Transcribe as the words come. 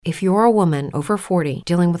If you're a woman over 40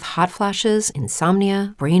 dealing with hot flashes,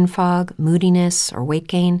 insomnia, brain fog, moodiness, or weight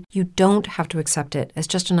gain, you don't have to accept it as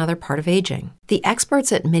just another part of aging. The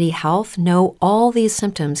experts at MIDI Health know all these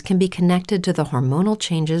symptoms can be connected to the hormonal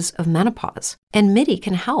changes of menopause. And MIDI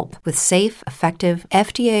can help with safe, effective,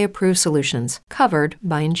 FDA-approved solutions covered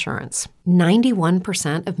by insurance.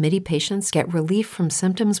 91% of MIDI patients get relief from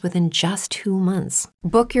symptoms within just 2 months.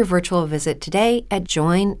 Book your virtual visit today at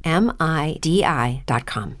joinmidi.com.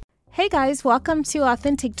 Hey guys, welcome to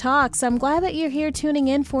Authentic Talks. I'm glad that you're here tuning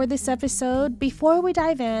in for this episode. Before we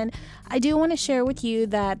dive in, I do want to share with you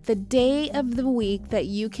that the day of the week that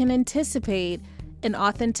you can anticipate an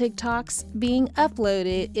Authentic Talks being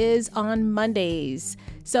uploaded is on Mondays.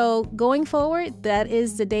 So going forward, that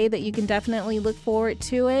is the day that you can definitely look forward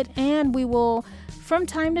to it. And we will, from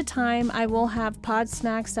time to time, I will have pod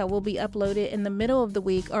snacks that will be uploaded in the middle of the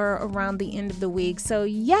week or around the end of the week. So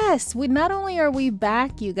yes, we not only are we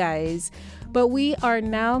back, you guys, but we are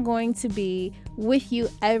now going to be with you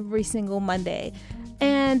every single Monday.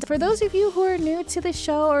 And for those of you who are new to the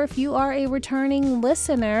show, or if you are a returning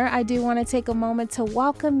listener, I do want to take a moment to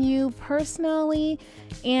welcome you personally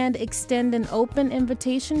and extend an open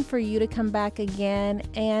invitation for you to come back again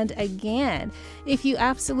and again. If you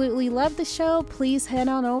absolutely love the show, please head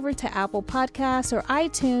on over to Apple Podcasts or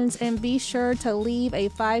iTunes and be sure to leave a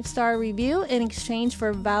 5-star review in exchange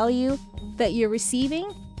for value that you're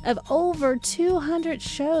receiving of over 200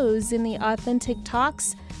 shows in the Authentic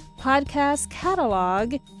Talks podcast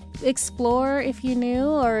catalog. Explore if you're new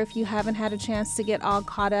or if you haven't had a chance to get all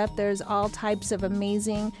caught up. There's all types of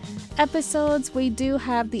amazing episodes. We do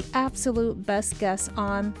have the absolute best guests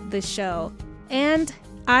on the show. And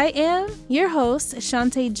I am your host,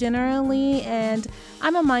 Shante Generally, and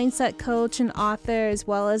I'm a mindset coach and author as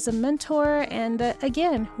well as a mentor. And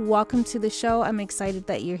again, welcome to the show. I'm excited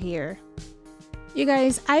that you're here. You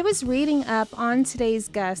guys, I was reading up on today's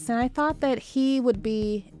guest and I thought that he would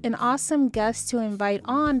be an awesome guest to invite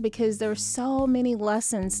on because there's so many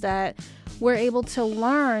lessons that we're able to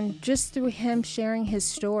learn just through him sharing his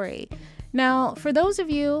story. Now, for those of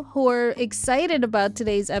you who are excited about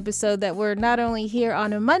today's episode, that we're not only here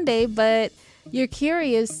on a Monday, but you're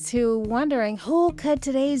curious to wondering who could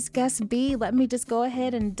today's guest be, let me just go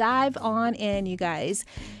ahead and dive on in, you guys.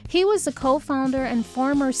 He was the co-founder and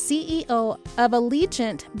former CEO of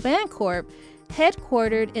Allegiant Bancorp,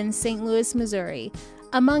 headquartered in St. Louis, Missouri.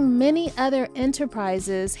 Among many other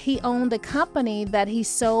enterprises, he owned a company that he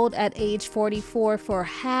sold at age 44 for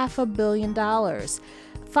 $500 million.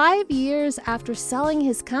 5 years after selling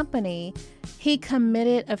his company, he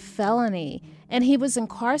committed a felony and he was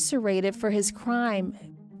incarcerated for his crime.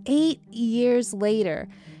 8 years later,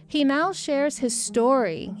 he now shares his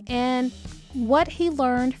story and what he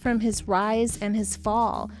learned from his rise and his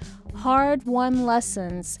fall. Hard-won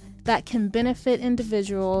lessons that can benefit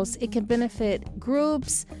individuals, it can benefit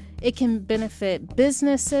groups, it can benefit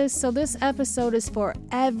businesses. So this episode is for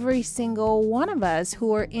every single one of us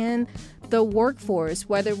who are in the workforce,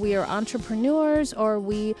 whether we are entrepreneurs or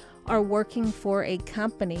we are working for a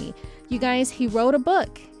company. You guys, he wrote a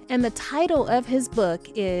book, and the title of his book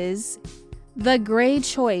is The Gray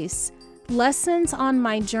Choice: Lessons on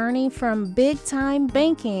My Journey from Big Time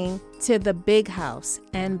Banking to the Big House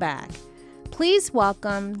and Back. Please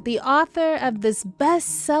welcome the author of this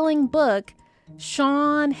best-selling book,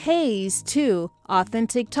 Sean Hayes, to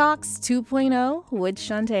Authentic Talks 2.0 with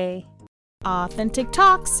Shante. Authentic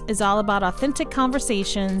Talks is all about authentic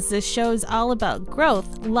conversations. This show is all about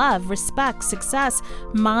growth, love, respect, success,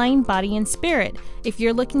 mind, body, and spirit. If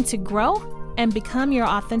you're looking to grow and become your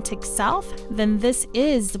authentic self, then this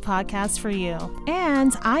is the podcast for you.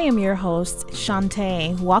 And I am your host,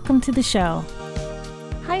 Shante. Welcome to the show.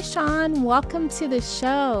 Hi, Sean. Welcome to the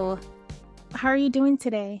show. How are you doing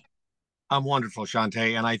today? I'm wonderful,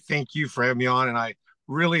 Shante, and I thank you for having me on, and I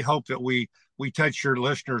really hope that we touch your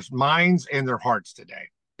listeners' minds and their hearts today.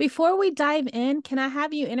 Before we dive in, can I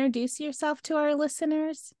have you introduce yourself to our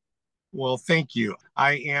listeners? Well, thank you.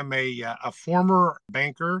 I am a former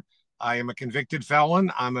banker. I am a convicted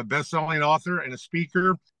felon. I'm a best-selling author and a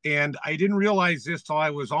speaker, and I didn't realize this till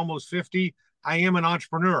I was almost 50. I am an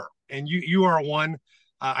entrepreneur, and you are one.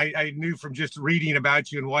 I knew from just reading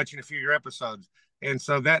about you and watching a few of your episodes, and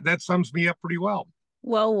so that sums me up pretty well.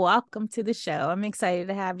 Well, welcome to the show. I'm excited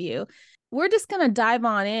to have you. We're just going to dive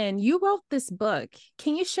on in. You wrote this book.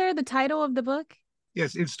 Can you share the title of the book?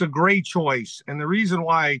 Yes, it's The Gray Choice. And the reason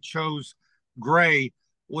why I chose gray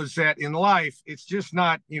was that in life, it's just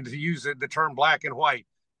not, to use the term black and white.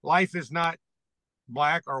 Life is not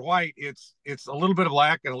black or white. It's a little bit of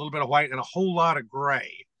black and a little bit of white and a whole lot of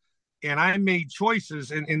gray. And I made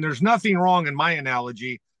choices, and there's nothing wrong in my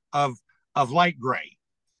analogy of light gray.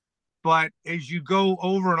 But as you go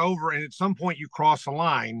over and over, and at some point you cross a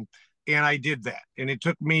line, and I did that, and it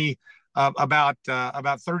took me about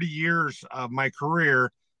 30 years of my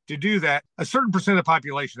career to do that. A certain percent of the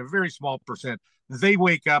population, a very small percent, they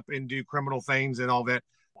wake up and do criminal things and all that.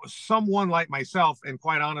 Someone like myself, and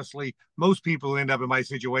quite honestly, most people who end up in my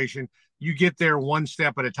situation, you get there one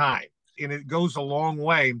step at a time, and it goes a long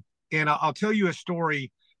way. And I'll tell you a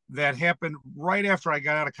story that happened right after I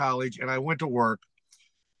got out of college and I went to work.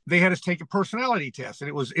 They had us take a personality test, and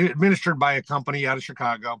it was administered by a company out of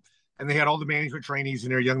Chicago. And they had all the management trainees in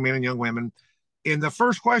there, young men and young women. And the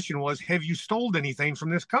first question was, have you stolen anything from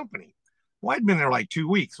this company? Well, I'd been there like 2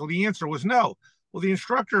 weeks. Well, the answer was no. Well, the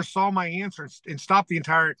instructor saw my answer and stopped the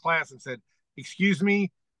entire class and said, excuse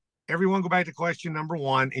me, everyone go back to question number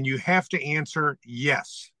one, and you have to answer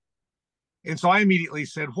yes. And so I immediately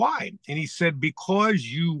said, why? And he said, because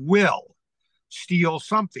you will steal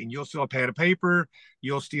something. You'll steal a pad of paper,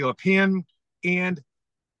 you'll steal a pen. And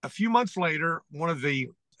a few months later,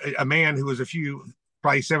 a man who was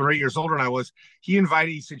probably 7 or 8 years older than I was, he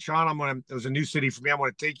said, Sean, it was a new city for me. I'm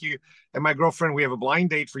going to take you and my girlfriend, we have a blind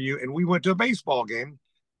date for you. And we went to a baseball game,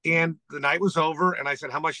 and the night was over. And I said,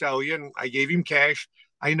 how much do I owe you? And I gave him cash.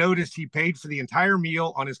 I noticed he paid for the entire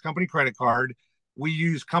meal on his company credit card. We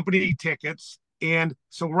used company tickets. And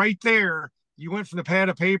so right there, you went from the pad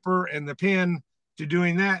of paper and the pen to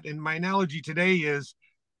doing that. And my analogy today is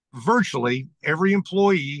virtually every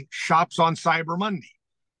employee shops on Cyber Monday.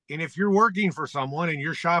 And if you're working for someone and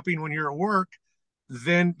you're shopping when you're at work,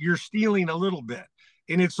 then you're stealing a little bit.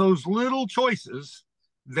 And it's those little choices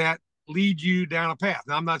that lead you down a path.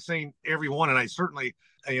 Now, I'm not saying everyone, and I certainly,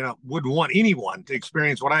 wouldn't want anyone to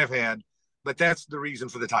experience what I've had, but that's the reason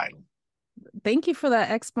for the title. Thank you for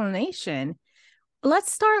that explanation.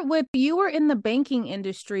 Let's start with, you were in the banking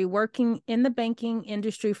industry, working in the banking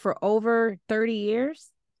industry for over 30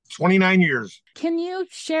 years? 29 years. Can you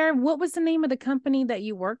share, what was the name of the company that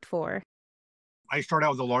you worked for? I started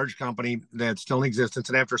out with a large company that's still in existence.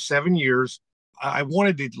 And after 7 years, I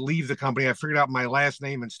wanted to leave the company. I figured out my last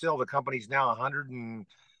name, and still the company's now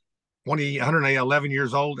 111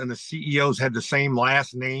 years old, and the CEOs had the same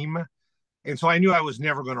last name. And so I knew I was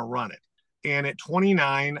never going to run it. And at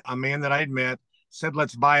 29, a man that I'd met said,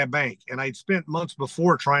 let's buy a bank. And I'd spent months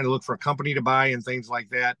before trying to look for a company to buy and things like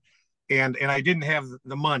that. And I didn't have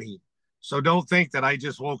the money. So don't think that I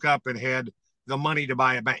just woke up and had the money to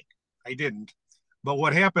buy a bank. I didn't. But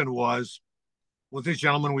what happened was, with this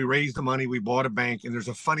gentleman, we raised the money, we bought a bank. And there's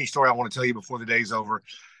a funny story I want to tell you before the day's over.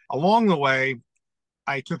 Along the way,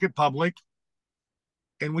 I took it public,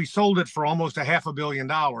 and we sold it for almost $500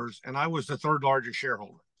 million. And I was the third largest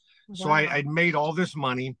shareholder. Wow. So I'd made all this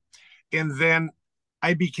money, and then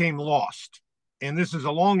I became lost. And this is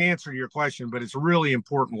a long answer to your question, but it's a really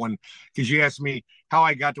important one, because you asked me how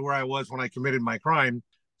I got to where I was when I committed my crime.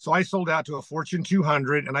 So I sold out to a Fortune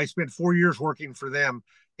 200, and I spent 4 years working for them.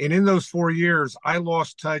 And in those 4 years, I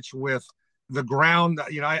lost touch with the ground.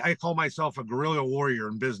 I call myself a guerrilla warrior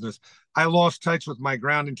in business. I lost touch with my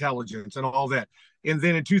ground intelligence and all that. And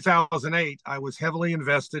then in 2008, I was heavily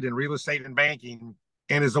invested in real estate and banking.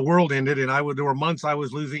 And as the world ended, and there were months I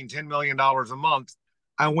was losing $10 million a month,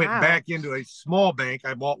 I went back into a small bank.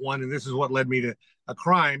 I bought one, and this is what led me to a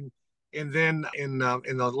crime. And then in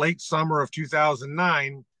the late summer of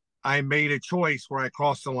 2009, I made a choice where I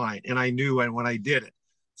crossed the line, and I knew when I did it.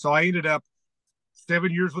 So I ended up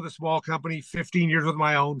 7 years with a small company, 15 years with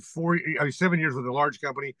my own, 7 years with a large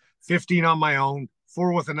company, 15 on my own,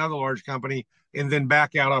 4 with another large company, and then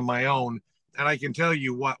back out on my own. And I can tell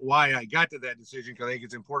you why I got to that decision, because I think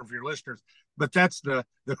it's important for your listeners. But that's the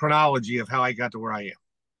chronology of how I got to where I am.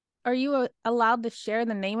 Are you allowed to share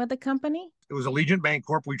the name of the company? It was Allegiant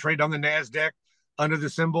Bancorp. We trade on the NASDAQ under the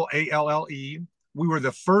symbol ALLE. We were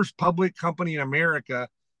the first public company in America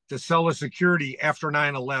to sell a security after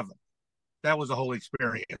 9/11. That was a whole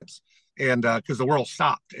experience, and because the world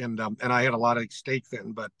stopped, and I had a lot of stake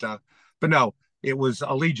then. But no, it was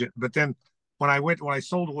Allegiant. But then when I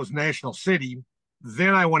sold, it was National City.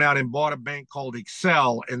 Then I went out and bought a bank called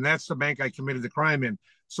Excel, and that's the bank I committed the crime in.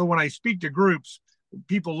 So when I speak to groups,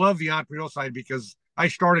 people love the entrepreneurial side, because I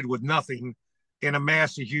started with nothing and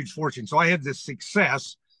amassed a huge fortune. So I had this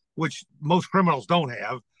success, which most criminals don't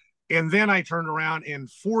have. And then I turned around, and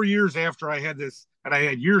 4 years after I had this, and I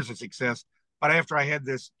had years of success, but after I had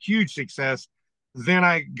this huge success, then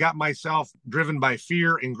I got myself driven by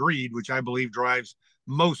fear and greed, which I believe drives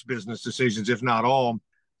most business decisions, if not all.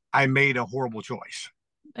 I made a horrible choice.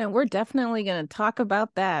 And we're definitely going to talk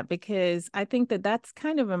about that, because I think that that's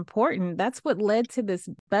kind of important. That's what led to this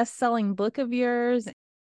best-selling book of yours.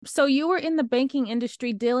 So you were in the banking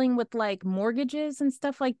industry dealing with like mortgages and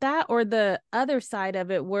stuff like that, or the other side of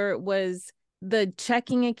it where it was the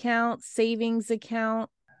checking account, savings account?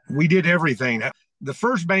 We did everything. The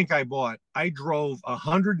first bank I bought, I drove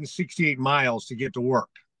 168 miles to get to work.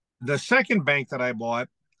 The second bank that I bought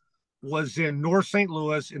was in North St.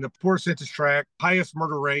 Louis in the poor census tract, highest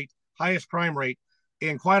murder rate, highest crime rate.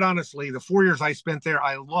 And quite honestly, the 4 years I spent there,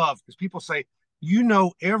 I love because people say, you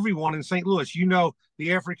know, everyone in St. Louis, you know,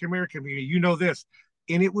 the African American community, you know this.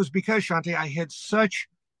 And it was because, Shante, I had such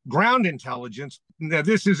ground intelligence. Now,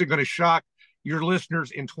 this isn't going to shock your listeners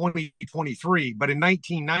in 2023, but in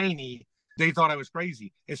 1990, they thought I was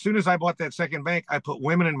crazy. As soon as I bought that second bank, I put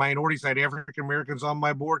women and minorities, I had African Americans on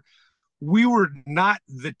my board. We were not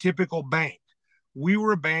the typical bank. We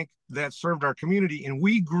were a bank that served our community, and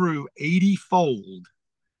we grew 80-fold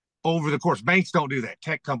over the course. Banks don't do that.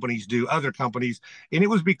 Tech companies do, other companies. And it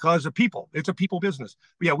was because of people. It's a people business.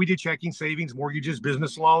 But yeah, we did checking, savings, mortgages,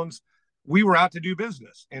 business loans. We were out to do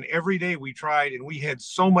business. And every day we tried, and we had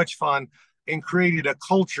so much fun and created a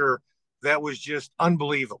culture that was just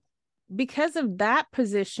unbelievable. Because of that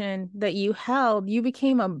position that you held, you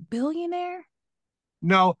became a billionaire?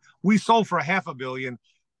 No, we sold for $500 million,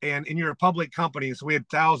 and you're a public company, so we had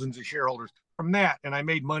thousands of shareholders. From that, and I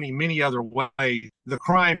made money many other ways. The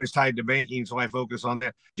crime is tied to banking, so I focus on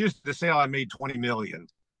that. Just the sale, I made 20 million,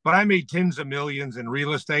 but I made tens of millions in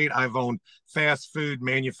real estate. I've owned fast food,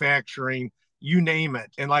 manufacturing, you name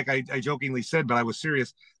it. And like I jokingly said, but I was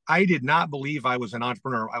serious. I did not believe I was an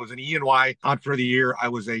entrepreneur. I was an E&Y Entrepreneur of the Year. I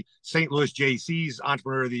was a St. Louis JC's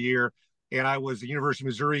Entrepreneur of the Year. And I was the University of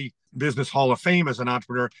Missouri Business Hall of Fame as an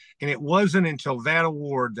entrepreneur. And it wasn't until that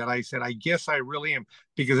award that I said, I guess I really am.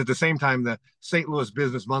 Because at the same time, the St. Louis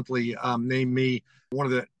Business Monthly named me one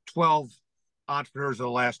of the 12 entrepreneurs of the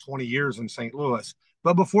last 20 years in St. Louis.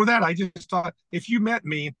 But before that, I just thought, if you met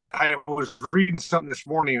me, I was reading something this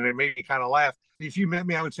morning and it made me kind of laugh. If you met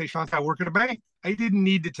me, I would say, Shante, I work at a bank. I didn't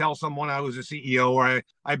need to tell someone I was a CEO or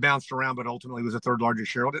I bounced around, but ultimately was the third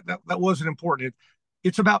largest shareholder. That wasn't important.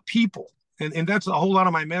 It's about people. And that's a whole lot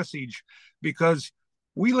of my message, because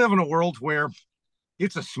we live in a world where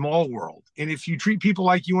it's a small world. And if you treat people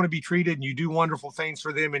like you want to be treated and you do wonderful things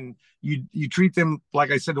for them and you treat them, like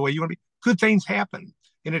I said, the way you want to be, good things happen.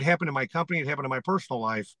 And it happened in my company. It happened in my personal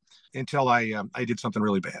life until I did something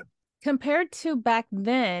really bad. Compared to back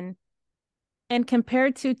then and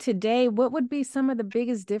compared to today, what would be some of the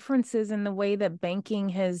biggest differences in the way that banking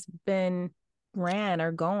has been ran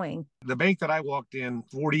or going? The bank that I walked in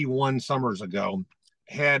 41 summers ago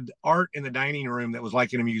had art in the dining room that was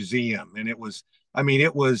like in a museum. And it was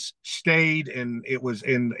staid, and it was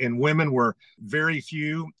and women were very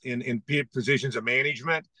few in positions of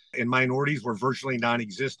management, and minorities were virtually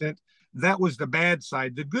non-existent. That was the bad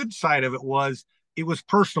side. The good side of it was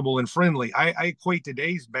personable and friendly. I equate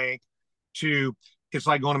today's bank to, it's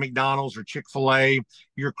like going to McDonald's or Chick-fil-A.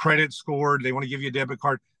 Your credit scored, they want to give you a debit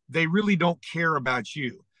card. They really don't care about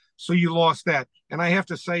you. So you lost that. And I have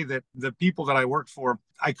to say that the people that I worked for,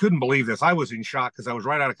 I couldn't believe this. I was in shock because I was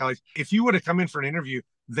right out of college. If you would have come in for an interview,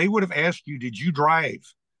 they would have asked you, did you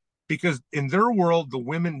drive? Because in their world, the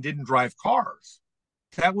women didn't drive cars.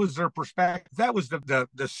 That was their perspective. That was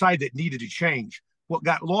the side that needed to change. What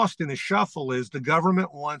got lost in the shuffle is the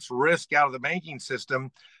government wants risk out of the banking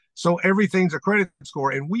system. So everything's a credit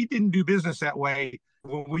score. And we didn't do business that way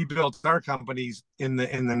when we built our companies in the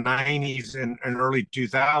 90s and early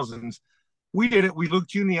 2000s. We did it. We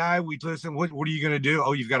looked you in the eye. We listened. What are you going to do?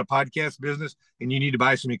 Oh, you've got a podcast business and you need to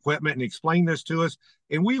buy some equipment, and explain this to us.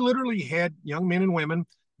 And we literally had young men and women,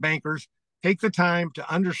 bankers, take the time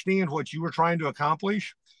to understand what you were trying to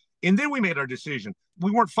accomplish. And then we made our decision.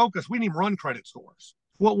 We weren't focused. We didn't even run credit scores.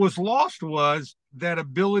 What was lost was that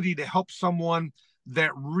ability to help someone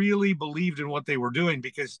that really believed in what they were doing,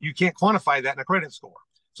 because you can't quantify that in a credit score.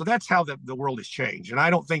 So that's how the world has changed. And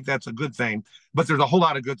I don't think that's a good thing, but there's a whole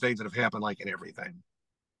lot of good things that have happened, like in everything.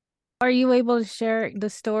 Are you able to share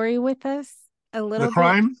the story with us a little bit? The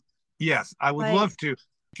crime? Yes, I would love to.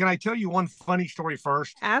 Can I tell you one funny story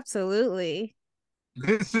first? Absolutely.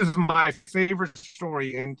 This is my favorite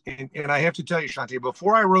story. And I have to tell you, Shante,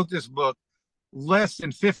 before I wrote this book, less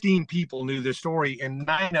than 15 people knew this story, and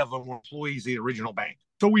 9 of them were employees of the original bank.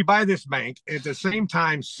 So we buy this bank. At the same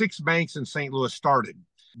time, 6 banks in St. Louis started,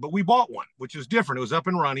 but we bought one, which is different. It was up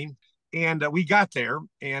and running, and we got there,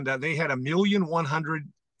 and they had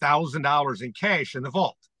 $1,100,000 in cash in the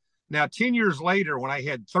vault. Now, 10 years later, when I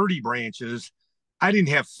had 30 branches, I didn't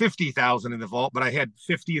have 50,000 in the vault, but I had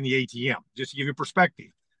 50 in the ATM, just to give you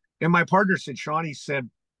perspective. And my partner said, Sean, he said,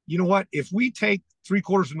 you know what? If we take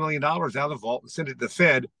 $750,000 out of the vault and send it to the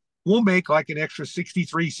Fed, we'll make like an extra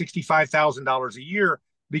 $63,000-$65,000 a year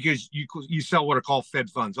because you sell what are called Fed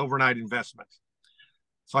funds, overnight investments.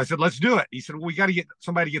 So I said, let's do it. He said, well, we got to get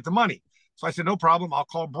somebody to get the money. So I said, no problem. I'll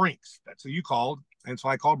call Brinks. That's who you called. And so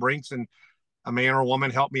I called Brinks, and a man or a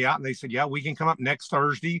woman helped me out. And they said, yeah, we can come up next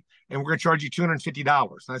Thursday and we're going to charge you $250.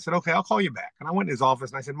 And I said, okay, I'll call you back. And I went in his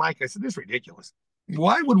office and I said, Mike, I said, this is ridiculous.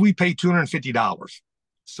 Why would we pay $250?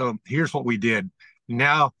 So here's what we did.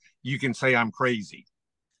 Now you can say I'm crazy.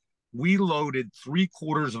 We loaded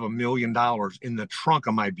 $750,000 in the trunk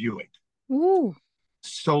of my Buick. Ooh.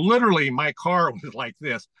 So literally my car was like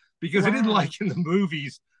this, because it isn't like in the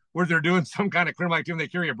movies where they're doing some kind of criminal activity, they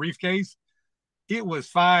carry a briefcase. It was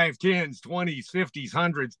 5, 10s, 20s, 50s,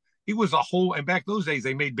 100s. It was a whole, and back those days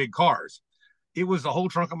they made big cars. It was the whole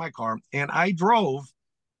trunk of my car. And I drove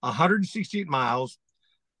 168 miles,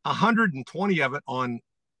 120 of it on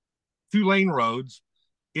 2-lane roads.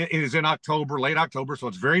 It is in October, late October, so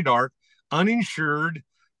it's very dark, uninsured.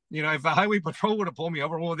 You know, if the highway patrol would have pulled me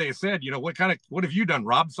over, what would they have said? You know, what have you done?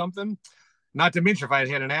 Robbed something? Not to mention if I had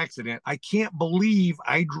had an accident. I can't believe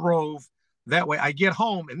I drove that way. I get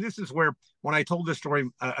home, and this is where, when I told this story,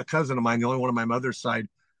 a cousin of mine, the only one on my mother's side,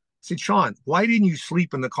 said, Sean, why didn't you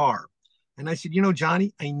sleep in the car? And I said, you know,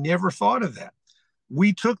 Johnny, I never thought of that.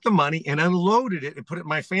 We took the money and unloaded it and put it in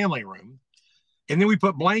my family room. And then we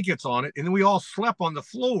put blankets on it. And then we all slept on the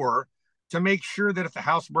floor to make sure that if the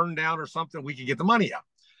house burned down or something, we could get the money out.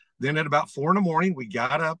 Then at about 4 a.m, we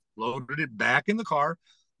got up, loaded it back in the car,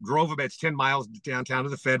 drove about 10 miles downtown to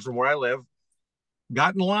the Fed from where I live,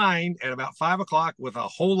 got in line at about 5 o'clock with a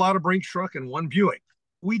whole lot of Brinks truck and one Buick.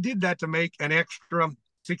 We did that to make an extra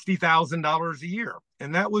 $60,000 a year.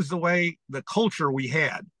 And that was the way, the culture we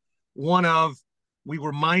had. One of, we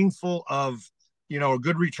were mindful of, you know, a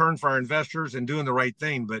good return for our investors and doing the right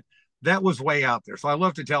thing. But that was way out there. So I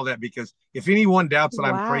love to tell that, because if anyone doubts that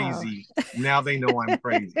I'm crazy, now they know I'm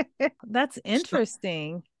crazy. That's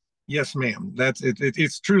interesting. Yes, ma'am. That's it.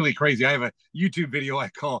 It's truly crazy. I have a YouTube video I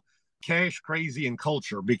call Cash, Crazy, and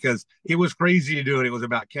Culture, because it was crazy to do it. It was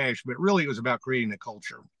about cash, but really it was about creating a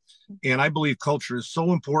culture. And I believe culture is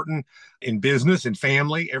so important in business and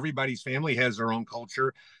family. Everybody's family has their own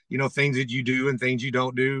culture, you know, things that you do and things you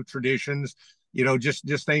don't do, traditions, you know,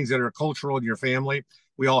 just things that are cultural in your family.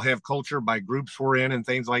 We all have culture by groups we're in and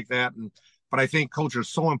things like that. But I think culture is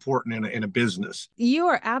so important in a business. You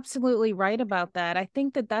are absolutely right about that. I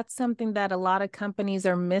think that that's something that a lot of companies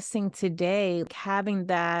are missing today, having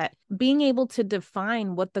that, being able to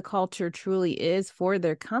define what the culture truly is for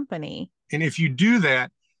their company. And if you do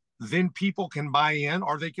that, then people can buy in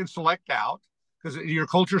or they can select out, because your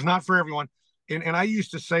culture is not for everyone. And I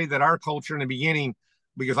used to say that our culture in the beginning,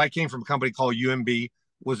 because I came from a company called UMB,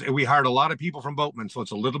 was we hired a lot of people from Boatman. So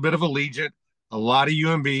it's a little bit of Allegiant, a lot of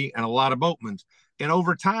UMB, and a lot of Boatmans. And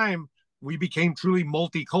over time, we became truly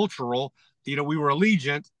multicultural. You know, we were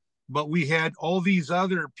Allegiant, but we had all these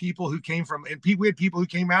other people who came from, and we had people who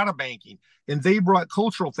came out of banking, and they brought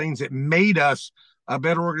cultural things that made us a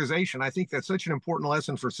better organization. I think that's such an important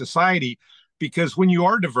lesson for society, because when you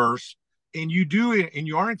are diverse and you do it and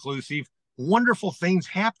you are inclusive, wonderful things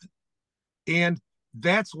happen. And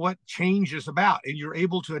that's what change is about. And you're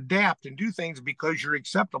able to adapt and do things because you're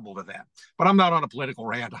acceptable to that. But I'm not on a political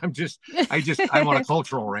rant. I'm on a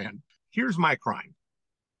cultural rant. Here's my crime.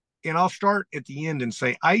 And I'll start at the end and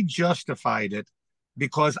say, I justified it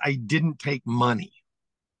because I didn't take money.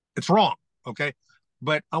 It's wrong. Okay.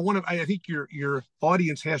 But I think your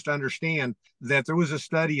audience has to understand that there was a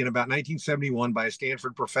study in about 1971 by a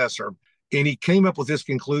Stanford professor, and he came up with this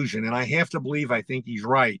conclusion. And I have to believe, I think he's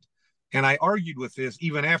right. And I argued with this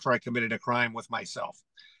even after I committed a crime with myself.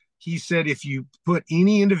 He said, if you put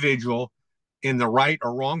any individual in the right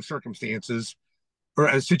or wrong circumstances, or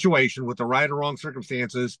a situation with the right or wrong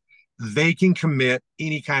circumstances, they can commit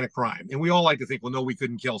any kind of crime. And we all like to think, well, no, we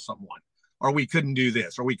couldn't kill someone, or we couldn't do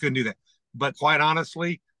this, or we couldn't do that. But quite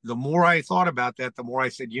honestly, the more I thought about that, the more I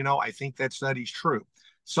said, you know, I think that study's true.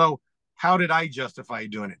 So how did I justify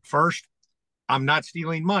doing it? First, I'm not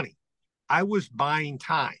stealing money. I was buying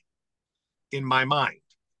time in my mind.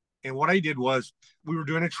 And what I did was, we were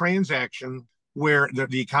doing a transaction where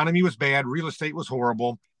the economy was bad, real estate was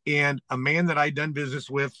horrible, and a man that I'd done business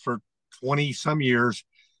with for 20 some years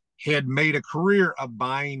had made a career of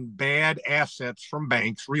buying bad assets from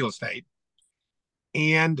banks, real estate,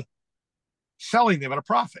 and selling them at a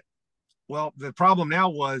profit. Well, the problem now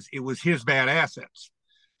was it was his bad assets.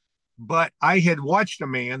 But I had watched a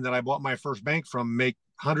man that I bought my first bank from make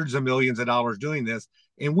hundreds of millions of dollars doing this.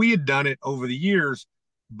 And we had done it over the years,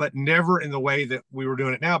 but never in the way that we were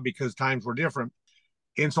doing it now, because times were different.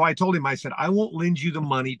 And so I told him, I said, I won't lend you the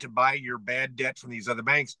money to buy your bad debt from these other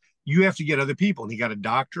banks you have to get other people. And he got a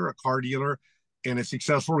doctor, a car dealer, and a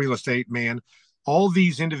successful real estate man. All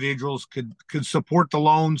these individuals could support the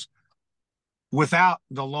loans without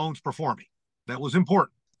the loans performing. That was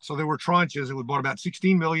important. So there were tranches. It would bought about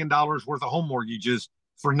 $16 million worth of home mortgages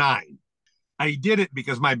for 9. I did it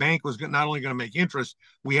because my bank was not only going to make interest,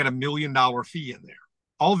 we had $1 million fee in there.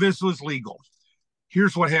 All this was legal.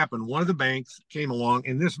 Here's what happened. One of the banks came along,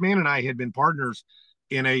 and this man and I had been partners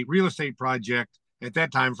in a real estate project at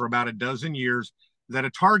that time for about a dozen years that a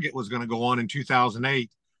Target was going to go on in 2008.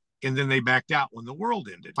 And then they backed out when the world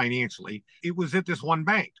ended financially. It was at this one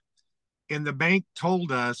bank. And the bank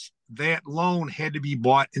told us that loan had to be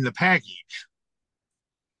bought in the package.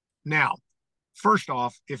 Now, first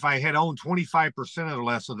off, if I had owned 25% or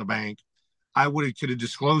less of the bank, I could have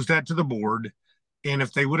disclosed that to the board. And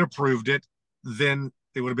if they would have approved it, then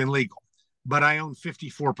it would have been legal. But I own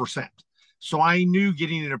 54%. So I knew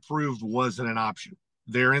getting it approved wasn't an option.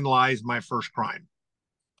 Therein lies my first crime.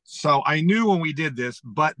 So I knew when we did this,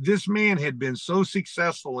 but this man had been so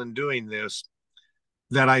successful in doing this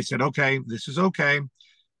that I said, okay, this is okay.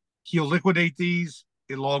 He'll liquidate these.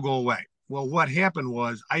 It'll all go away. Well, what happened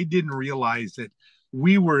was I didn't realize that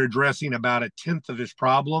we were addressing about 1/10 of his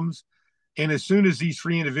problems. And as soon as these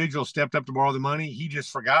 3 individuals stepped up to borrow the money, he just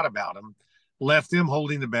forgot about them, left them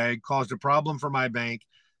holding the bag, caused a problem for my bank,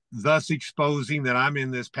 thus exposing that I'm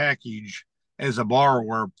in this package as a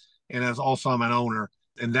borrower and as also I'm an owner.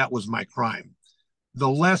 And that was my crime. The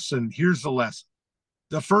lesson, here's the lesson.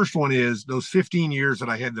 The first one is those 15 years that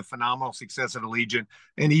I had the phenomenal success at Allegiant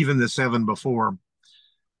and even the 7 before,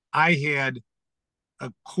 I had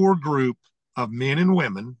a core group of men and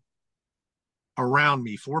women around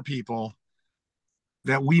me, 4 people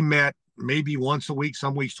that we met maybe once a week,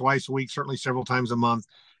 some weeks twice a week, certainly several times a month,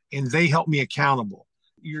 and they helped me accountable.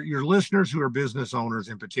 Your listeners who are business owners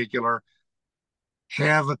in particular,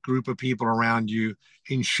 have a group of people around you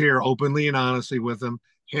and share openly and honestly with them.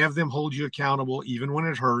 Have them hold you accountable even when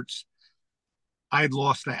it hurts. I had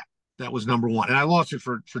lost that. That was number one. And I lost it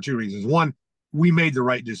for 2 reasons. One, we made the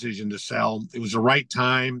right decision to sell. It was the right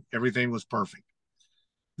time. Everything was perfect.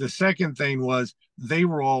 The second thing was they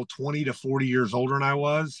were all 20 to 40 years older than I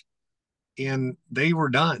was, and they were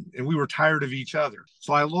done, and we were tired of each other.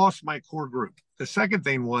 So I lost my core group. The second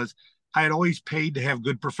thing was I had always paid to have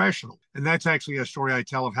good professionals. And that's actually a story I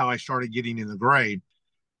tell of how I started getting in the gray.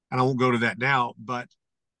 And I won't go to that now, but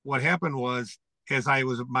what happened was, as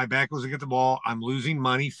my back was against the wall, I'm losing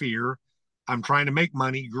money, fear. I'm trying to make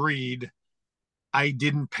money, greed. I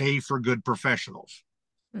didn't pay for good professionals.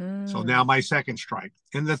 So now my second strike.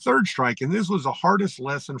 And the third strike, and this was the hardest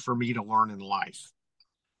lesson for me to learn in life.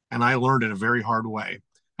 And I learned it a very hard way.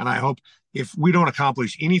 And I hope if we don't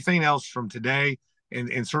accomplish anything else from today,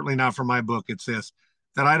 and certainly not from my book, it's this,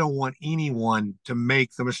 that I don't want anyone to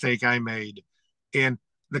make the mistake I made. And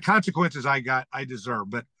the consequences I got, I deserve.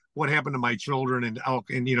 But what happened to my children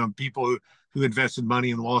and people who invested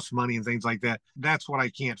money and lost money and things like that, that's what I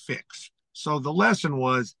can't fix. So the lesson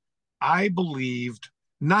was, I believed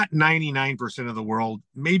not 99% of the world,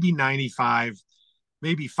 maybe 95,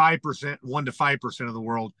 maybe 5%, 1 to 5% of the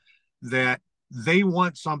world, that they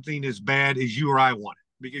want something as bad as you or I want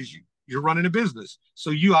it, because you're running a business.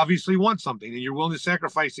 So you obviously want something and you're willing to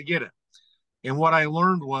sacrifice to get it. And what I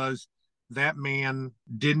learned was that man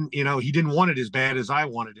didn't want it as bad as I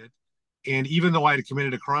wanted it. And even though I had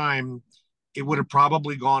committed a crime, it would have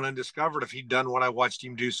probably gone undiscovered if he'd done what I watched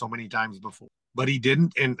him do so many times before. But he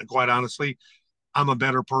didn't. And quite honestly, I'm a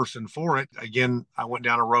better person for it. Again, I went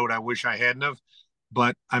down a road I wish I hadn't have,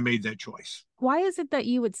 but I made that choice. Why is it that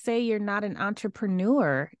you would say you're not an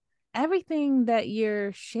entrepreneur? Everything that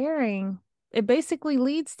you're sharing, it basically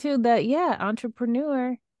leads to that,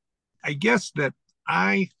 entrepreneur. I guess that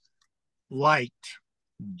I liked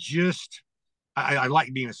I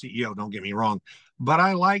like being a CEO, don't get me wrong. But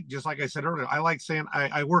I like, just like I said earlier, I like saying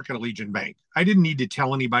I work at Allegiant Bank. I didn't need to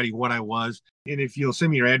tell anybody what I was. And if you'll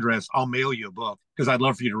send me your address, I'll mail you a book because I'd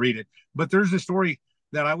love for you to read it. But there's a story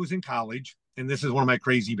that I was in college, and this is one of my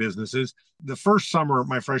crazy businesses. The first summer of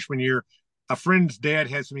my freshman year, a friend's dad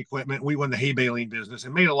had some equipment. We won the hay baling business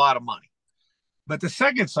and made a lot of money. But the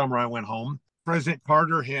second summer I went home, President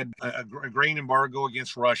Carter had a grain embargo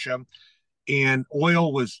against Russia, and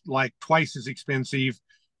oil was like twice as expensive.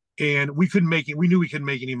 And we couldn't make it. We knew we couldn't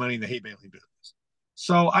make any money in the hay baling business.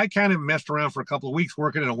 So I kind of messed around for a couple of weeks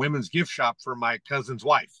working in a women's gift shop for my cousin's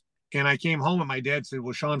wife. And I came home and my dad said,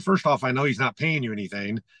 well, Sean, first off, I know he's not paying you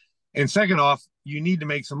anything. And second off, you need to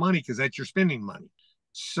make some money because that's your spending money.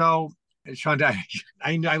 So Sean,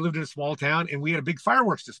 I lived in a small town and we had a big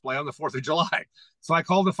fireworks display on the 4th of July. So I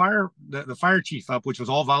called the fire chief up, which was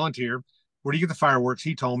all volunteer. where do you get the fireworks?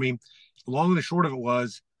 He told me. Long and the short of it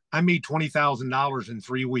was, I made $20,000 in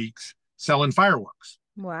 3 weeks selling fireworks.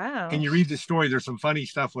 And Wow. you read the story, there's some funny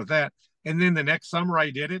stuff with that. And then the next summer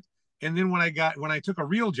I did it. And then when I took a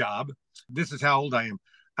real job, this is how old I am.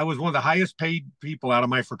 I was one of the highest paid people out of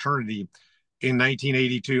my fraternity in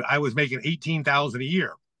 1982. I was making 18,000 a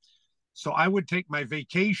year. So I would take my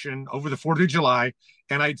vacation over the 4th of July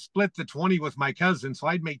and I'd split the 20 with my cousin. So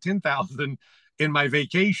I'd make 10,000 in my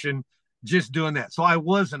vacation just doing that. So I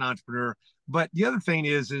was an entrepreneur. But the other thing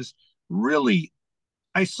is really,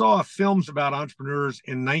 I saw films about entrepreneurs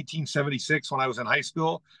in 1976 when I was in high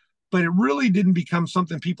school, but it really didn't become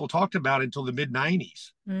something people talked about until the mid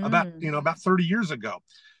 90s, Mm. about 30 years ago.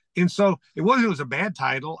 And so it was a bad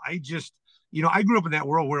title. I grew up in that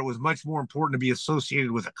world where it was much more important to be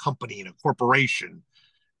associated with a company and a corporation.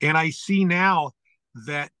 And I see now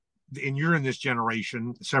that, and you're in this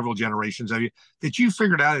generation, several generations of you, that you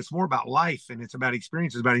figured out it's more about life and it's about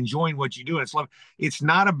experiences, about enjoying what you do. And it's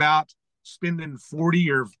not about spending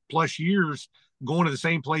 40 or plus years going to the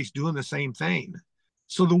same place doing the same thing.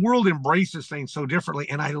 So the world embraces things so differently.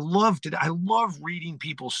 And I love reading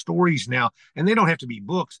people's stories now. And they don't have to be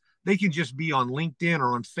books. They can just be on LinkedIn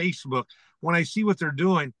or on Facebook when I see what they're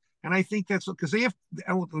doing. And I think that's because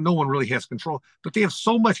no one really has control, but they have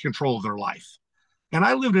so much control of their life. And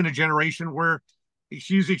I lived in a generation where,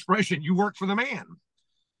 excuse the expression, you work for the man,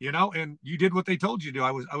 and you did what they told you to do.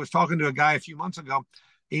 I was talking to a guy a few months ago,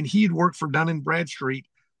 and he had worked for Dun and Bradstreet,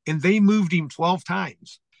 and they moved him 12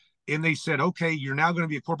 times. And they said, okay, you're now going to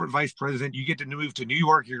be a corporate vice president. You get to move to New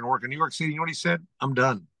York. You're going to work in New York City. You know what he said? I'm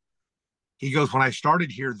done. He goes, when I started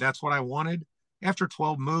here, that's what I wanted. After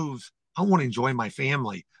 12 moves, I want to enjoy my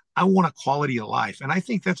family. I want a quality of life. And I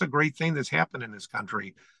think that's a great thing that's happened in this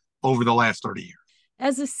country over the last 30 years.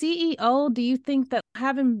 As a CEO, do you think that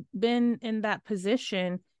having been in that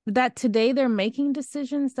position, that today they're making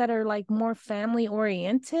decisions that are like more family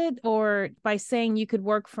oriented, or by saying you could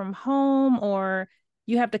work from home or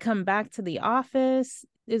you have to come back to the office?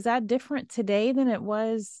 Is that different today than it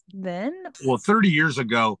was then? Well, 30 years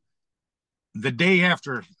ago, the day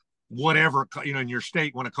after whatever, in your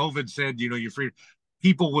state, when a COVID said, you're free,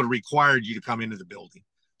 people would have required you to come into the building.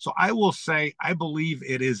 So I will say, I believe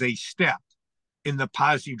it is a step in the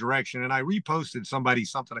positive direction. And I reposted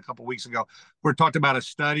something a couple of weeks ago where it talked about a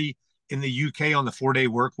study in the UK on the 4-day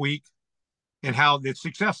work week and how it's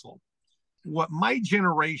successful. What my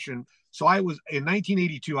generation, so I was in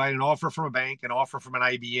 1982, I had an offer from a bank, an offer from an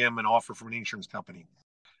IBM, an offer from an insurance company.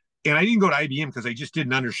 And I didn't go to IBM because I just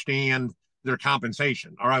didn't understand their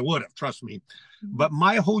compensation, or I would have, trust me. But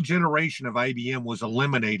my whole generation of IBM was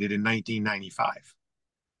eliminated in 1995.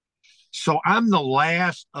 So I'm the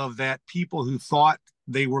last of that people who thought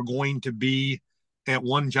they were going to be at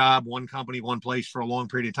one job, one company, one place for a long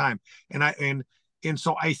period of time. And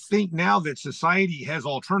so I think now that society has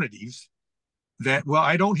alternatives that, well,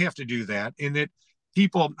 I don't have to do that. And that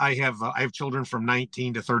people, I have children from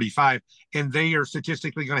 19 to 35, and they are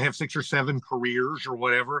statistically going to have 6 or 7 careers or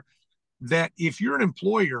whatever. That if you're an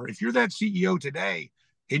employer, if you're that CEO today,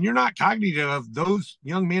 and you're not cognitive of those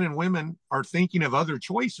young men and women are thinking of other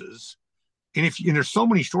choices. And there's so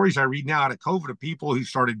many stories I read now out of COVID of people who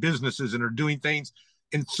started businesses and are doing things.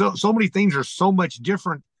 And so many things are so much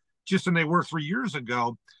different just than they were 3 years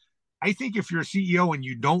ago. I think if you're a CEO and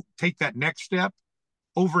you don't take that next step,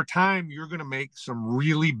 over time, you're going to make some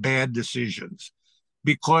really bad decisions.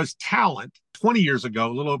 Because talent, 20 years ago,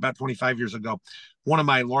 a little about 25 years ago, one of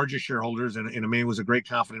my largest shareholders, and a man was a great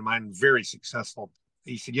confidant of mine, very successful.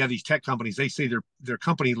 He said, yeah, these tech companies, they say their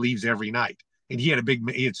company leaves every night. And he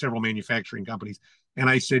had several manufacturing companies. And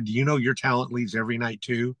I said, do you know your talent leaves every night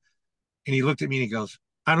too? And he looked at me and he goes,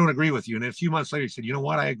 I don't agree with you. And a few months later, he said, you know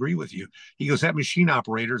what? I agree with you. He goes, that machine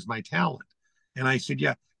operator is my talent. And I said,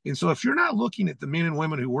 yeah. And so if you're not looking at the men and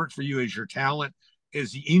women who work for you as your talent,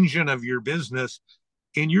 as the engine of your business,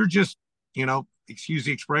 and you're just, excuse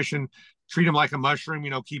the expression, treat them like a mushroom,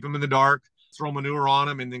 keep them in the dark, throw manure on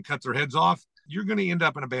them, and then cut their heads off, you're going to end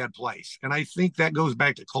up in a bad place. And I think that goes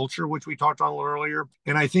back to culture, which we talked on a little earlier.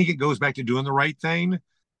 And I think it goes back to doing the right thing.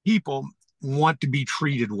 People want to be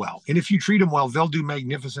treated well. And if you treat them well, they'll do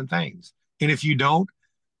magnificent things. And if you don't,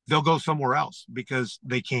 they'll go somewhere else because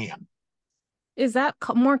they can. Is that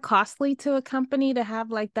more costly to a company to have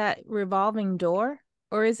like that revolving door?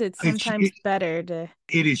 Or is it sometimes better to?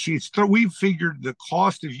 It is. We've figured the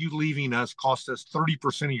cost of you leaving us cost us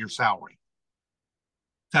 30% of your salary.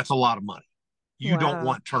 That's a lot of money. You don't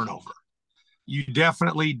want turnover. You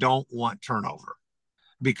definitely don't want turnover,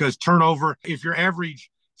 because turnover, if your average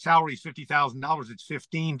salary is $50,000, it's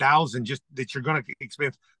 $15,000 just that you're going to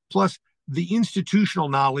expense. Plus, the institutional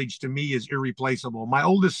knowledge to me is irreplaceable. My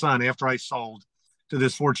oldest son, after I sold to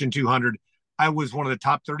this Fortune 200, I was one of the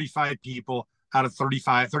top 35 people out of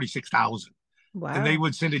 36,000. Wow. And they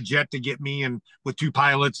would send a jet to get me, and with two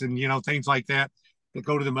pilots and, things like that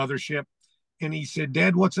go to the mothership. And he said,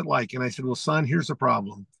 Dad, what's it like? And I said, well, son, here's the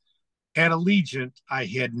problem. At Allegiant, I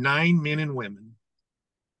had 9 men and women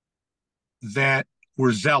that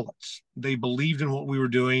were zealots. They believed in what we were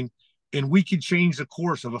doing, and we could change the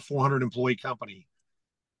course of a 400 employee company.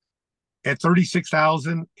 At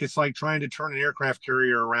 36,000, it's like trying to turn an aircraft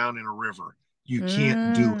carrier around in a river. You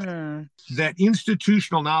can't do it. That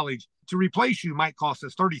institutional knowledge to replace you might cost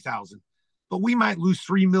us 30,000, but we might lose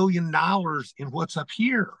 $3 million in what's up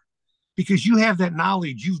here because you have that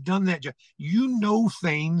knowledge. You've done that. You know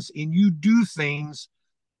things and you do things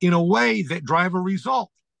in a way that drive a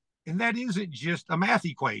result. And that isn't just a math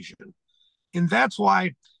equation. And that's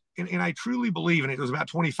why, and I truly believe, and it was about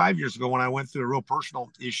 25 years ago when I went through a real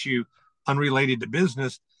personal issue unrelated to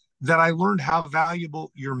business, that I learned how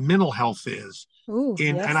valuable your mental health is. Ooh,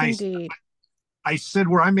 yes, indeed. I said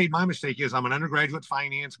where I made my mistake is I'm an undergraduate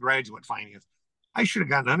finance, graduate finance. I should have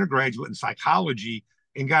gotten an undergraduate in psychology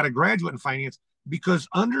and got a graduate in finance, because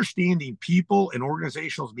understanding people and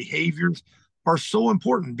organizational behaviors are so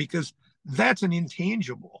important, because that's an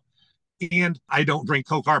intangible. And I don't drink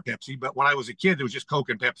Coke or Pepsi, but when I was a kid, there was just Coke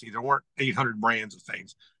and Pepsi. There weren't 800 brands of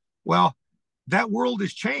things. Well, that world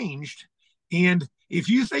has changed. And if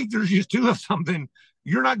you think there's just two of something,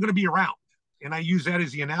 you're not going to be around. And I use that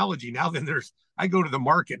as the analogy. Now then I go to the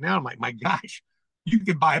market now, I'm like, my gosh, you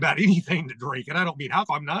can buy about anything to drink. And I don't mean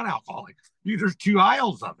alcohol, I'm non-alcoholic. There's 2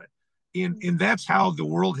 aisles of it. And that's how the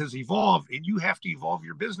world has evolved. And you have to evolve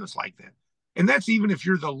your business like that. And that's even if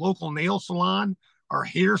you're the local nail salon or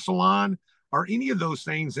hair salon or any of those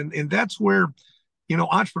things. And that's where,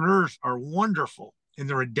 entrepreneurs are wonderful and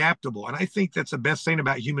they're adaptable. And I think that's the best thing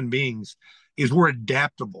about human beings is we're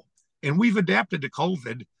adaptable. And we've adapted to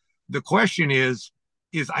COVID. The question is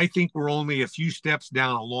I think we're only a few steps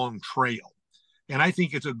down a long trail. And I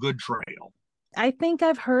think it's a good trail. I think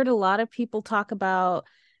I've heard a lot of people talk about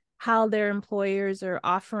how their employers are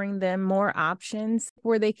offering them more options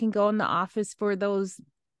where they can go in the office for those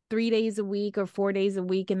 3 days a week or 4 days a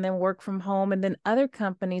week and then work from home. And then other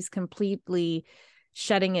companies completely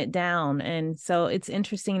shutting it down. And so it's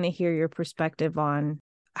interesting to hear your perspective on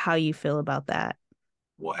how you feel about that.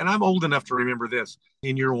 Well, and I'm old enough to remember this,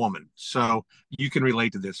 and you're a woman, so you can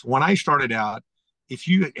relate to this. When I started out, if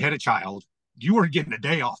you had a child, you weren't getting a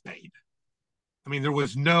day off paid. I mean, there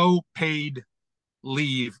was no paid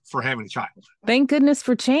leave for having a child. Thank goodness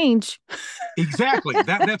for change. Exactly.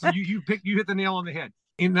 That's you hit the nail on the head.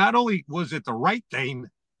 And not only was it the right thing,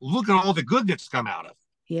 look at all the good that's come out of it.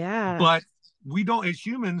 Yeah. But we don't, as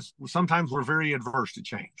humans, sometimes we're very adverse to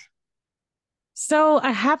change. So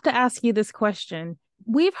I have to ask you this question.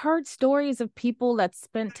 We've heard stories of people that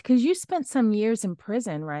because you spent some years in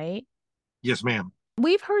prison, right? Yes, ma'am.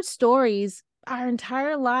 We've heard stories our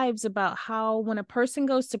entire lives about how when a person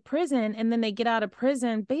goes to prison and then they get out of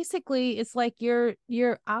prison, basically it's like you're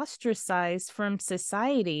ostracized from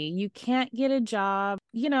society. You can't get a job,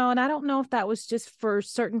 and I don't know if that was just for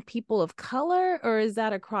certain people of color or is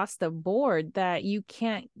that across the board that you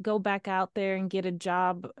can't go back out there and get a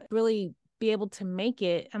job, really be able to make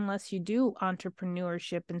it unless you do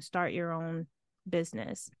entrepreneurship and start your own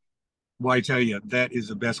business. Well, I tell you, that is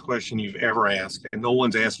the best question you've ever asked, and no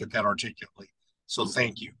one's asked it that articulately. So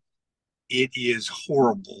thank you. It is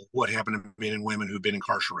horrible what happened to men and women who've been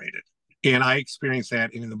incarcerated. And I experienced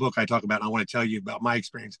that. And in the book I talk about, and I want to tell you about my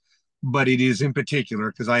experience, but it is in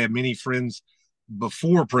particular because I have many friends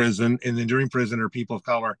before prison and then during prison are people of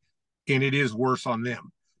color, and it is worse on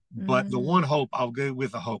them. But the one hope, I'll go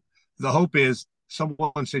with the hope. The hope is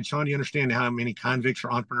someone said, Sean, you understand how many convicts are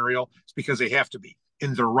entrepreneurial? It's because they have to be.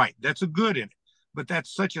 And they're right. That's a good in it, but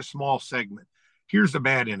that's such a small segment. Here's the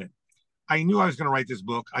bad in it. I knew I was going to write this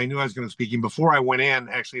book. I knew I was going to speak. And before I went in,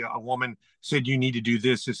 actually, a woman said, you need to do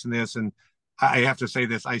this, this, and this. And I have to say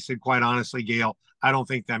this. I said, quite honestly, Gail, I don't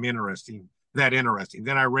think I'm that interesting.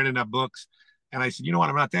 Then I read enough books and I said, you know what?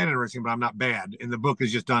 I'm not that interesting, but I'm not bad. And the book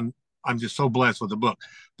is just done. I'm just so blessed with the book.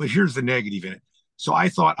 But here's the negative in it. So I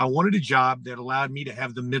thought I wanted a job that allowed me to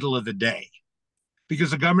have the middle of the day,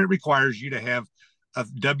 because the government requires you to have a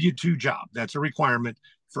W-2 job. That's a requirement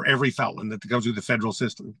for every felon that goes through the federal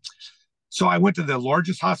system. So I went to the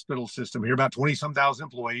largest hospital system here, about 20-some thousand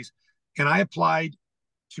employees, and I applied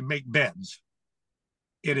to make beds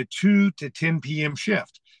at a 2 to 10 p.m.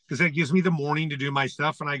 shift, because that gives me the morning to do my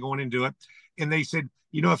stuff, and I go in and do it. And they said,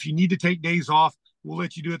 if you need to take days off, we'll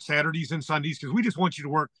let you do it Saturdays and Sundays, because we just want you to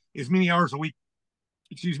work as many hours a week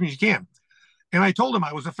excuse me, you can. And I told them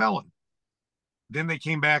I was a felon. Then they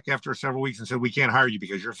came back after several weeks and said, we can't hire you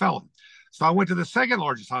because you're a felon. So I went to the second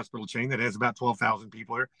largest hospital chain that has about 12,000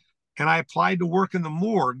 people here. And I applied to work in the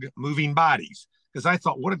morgue moving bodies because I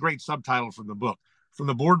thought, what a great subtitle from the book, from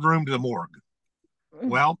the boardroom to the morgue.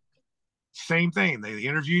 Well, same thing. They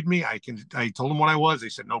interviewed me. I told them what I was. They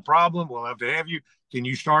said, no problem. We'll have to have you. Can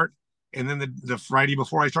you start? And then the Friday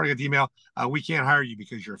before I started, I got the email, we can't hire you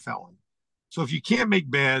because you're a felon. So if you can't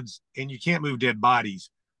make beds and you can't move dead bodies,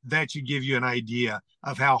 that should give you an idea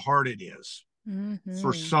of how hard it is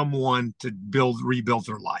for someone to rebuild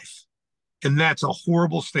their life. And that's a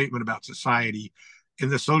horrible statement about society and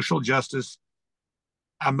the social justice.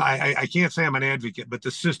 I can't say I'm an advocate, but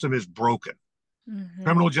the system is broken.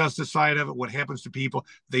 Criminal justice side of it, what happens to people,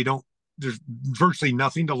 there's virtually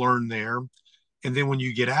nothing to learn there. And then when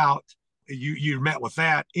you get out, you're met with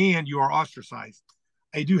that and you are ostracized.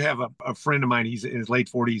 I do have a friend of mine, he's in his late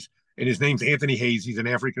 40s, and his name's Anthony Hayes. He's an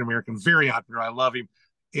African-American, very entrepreneur. I love him.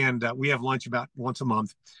 And we have lunch about once a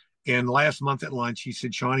month. And last month at lunch, he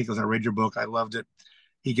said, Sean, he goes, I read your book. I loved it.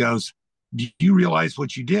 He goes, do you realize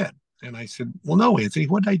what you did? And I said, well, no, Anthony,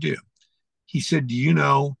 what did I do? He said, do you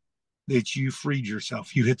know that you freed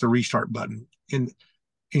yourself? You hit the restart button. And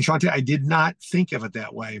Shante, I did not think of it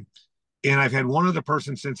that way. And I've had one other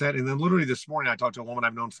person since that. And then literally this morning, I talked to a woman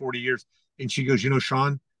I've known 40 years. And she goes, you know,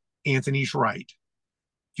 Sean, Anthony's right.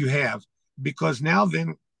 You have, because now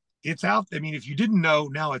then it's out. I mean, if you didn't know,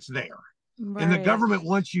 now it's there. Right. And the government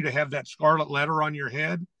wants you to have that scarlet letter on your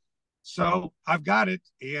head. So I've got it.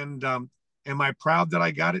 And am I proud that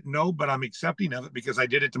I got it? No, but I'm accepting of it because I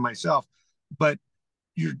did it to myself. But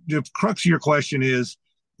the crux of your question is,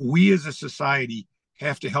 we as a society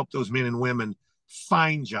have to help those men and women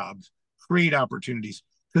find jobs, create opportunities,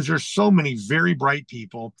 because there's so many very bright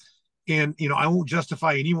people. And, you know, I won't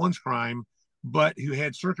justify anyone's crime, but who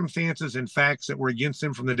had circumstances and facts that were against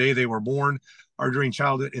them from the day they were born or during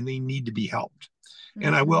childhood, and they need to be helped.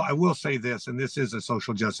 And I will say this, and this is a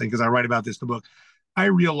social justice thing, because I write about this in the book. I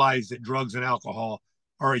realize that drugs and alcohol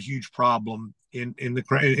are a huge problem and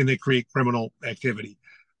they create criminal activity.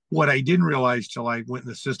 What I didn't realize till I went in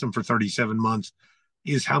the system for 37 months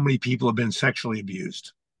is how many people have been sexually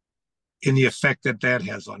abused and the effect that that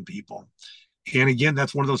has on people. And again,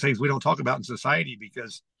 that's one of those things we don't talk about in society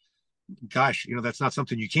because, gosh, you know, that's not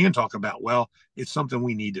something you can talk about. Well, it's something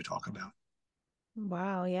we need to talk about.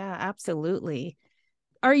 Wow. Yeah, absolutely.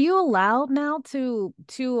 Are you allowed now to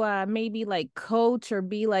maybe like coach or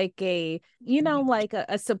be like like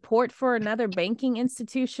a support for another banking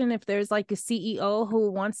institution if there's like a CEO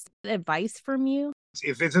who wants advice from you?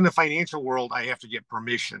 If it's in the financial world, I have to get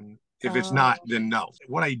permission. If it's not, then no.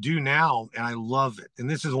 What I do now, and I love it, and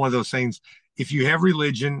this is one of those things, if you have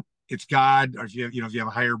religion, it's God, or if you have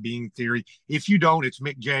a higher being theory. If you don't, it's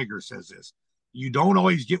Mick Jagger says this. You don't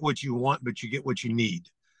always get what you want, but you get what you need.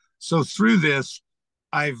 So through this,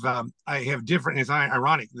 I have different. It's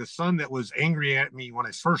ironic. The son that was angry at me when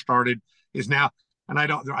I first started is now, and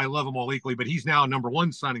I love them all equally, but he's now number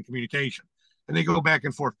one son in communication, and they go back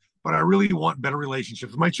and forth. But I really want better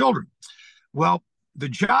relationships with my children. Well, the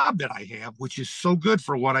job that I have, which is so good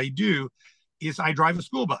for what I do, is I drive a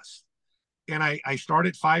school bus, and I start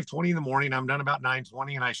at 5:20 in the morning. I'm done about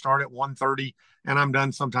 9:20, and I start at 1:30, and I'm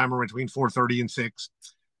done sometime between 4:30 and 6.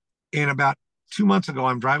 And about 2 months ago,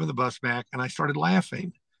 I'm driving the bus back and I started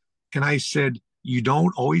laughing. And I said, you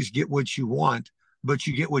don't always get what you want, but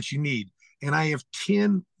you get what you need. And I have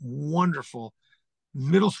 10 wonderful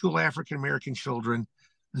middle school African-American children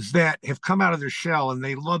that have come out of their shell and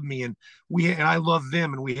they love me and I love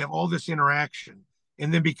them. And we have all this interaction.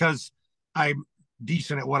 And then because I'm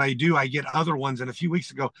decent at what I do, I get other ones. And a few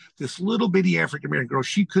weeks ago, this little bitty African-American girl,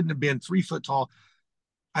 she couldn't have been 3 foot tall.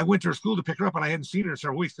 I went to her school to pick her up, and I hadn't seen her in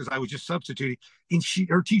several weeks because I was just substituting. And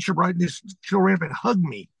her teacher brought this, she ran up and hugged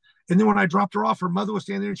me. And then when I dropped her off, her mother was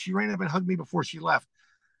standing there, and she ran up and hugged me before she left.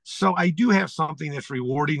 So I do have something that's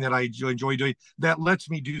rewarding that I enjoy doing that lets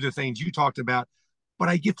me do the things you talked about. But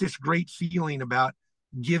I get this great feeling about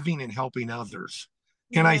giving and helping others.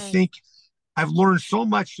 And I think I've learned so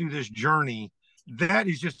much through this journey that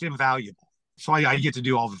is just invaluable. So I get to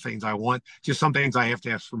do all the things I want. Just some things I have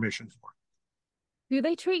to ask permission for. Do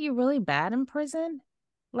they treat you really bad in prison?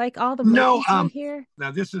 Like all the no, here? Now,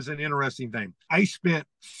 this is an interesting thing. I spent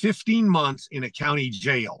 15 months in a county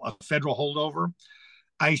jail, a federal holdover.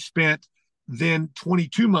 I spent then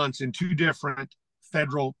 22 months in 2 different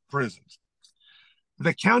federal prisons.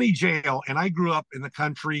 The county jail, and I grew up in the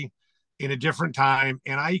country in a different time,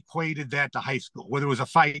 and I equated that to high school, where there was a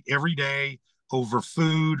fight every day over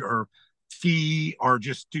food or fee or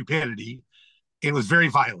just stupidity. It was very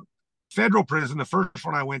violent. Federal prison, the first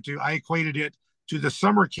one I went to, I equated it to the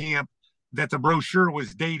summer camp that the brochure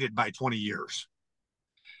was dated by 20 years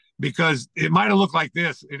because it might have looked like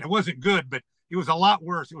this. And it wasn't good, but it was a lot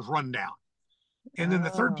worse. It was run down. And then the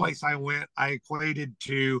third place I went, I equated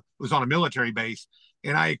to, it was on a military base,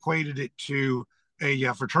 and I equated it to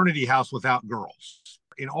a fraternity house without girls.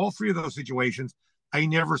 In all three of those situations, I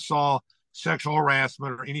never saw sexual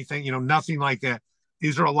harassment or anything, nothing like that.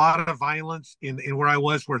 Is there a lot of violence in where I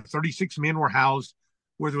was, where 36 men were housed,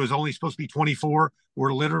 where there was only supposed to be 24,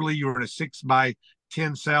 where literally you were in a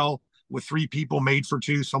 6x10 cell with 3 people made for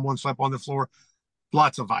 2, someone slept on the floor,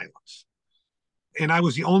 lots of violence. And I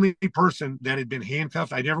was the only person that had been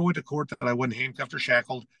handcuffed. I never went to court that I wasn't handcuffed or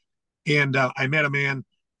shackled. And I met a man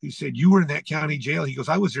who said, "You were in that county jail." He goes,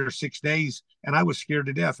 "I was there 6 days and I was scared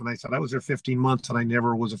to death." And I said, "I was there 15 months and I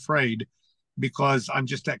never was afraid because I'm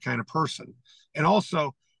just that kind of person." And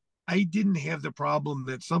also, I didn't have the problem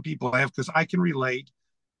that some people have because I can relate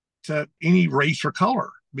to any race or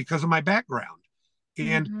color because of my background.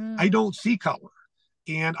 And I don't see color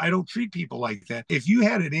and I don't treat people like that. If you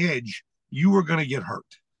had an edge, you were going to get hurt.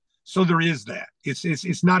 So there is that.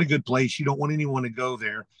 It's not a good place. You don't want anyone to go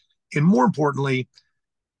there. And more importantly,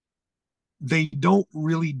 they don't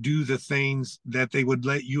really do the things that they would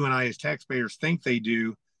let you and I as taxpayers think they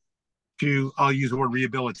do to, I'll use the word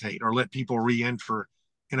rehabilitate or let people re-enter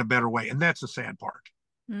in a better way. And that's the sad part.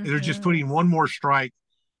 They're just putting one more strike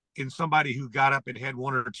in somebody who got up and had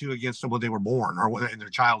 1 or 2 against them when they were born or in their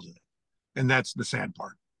childhood. And that's the sad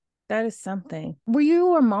part. That is something. Were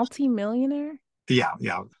you a multi-millionaire? Yeah.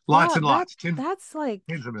 Lots and lots. That's like,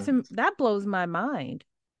 that blows my mind.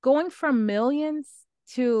 Going from millions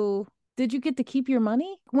to, did you get to keep your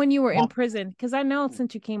money when you were in prison? Because I know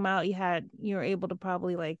since you came out, you were able to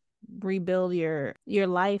probably like rebuild your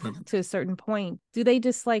life to a certain point. Do they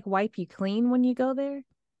just like wipe you clean when you go there?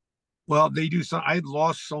 Well, they do. So I'd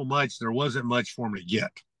lost so much, there wasn't much for me to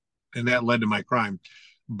get. And that led to my crime.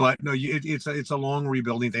 But no, it's a long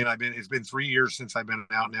rebuilding thing. It's been 3 years since I've been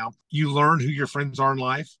out now. You learn who your friends are in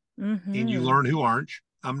life and you learn who aren't.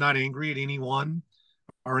 I'm not angry at anyone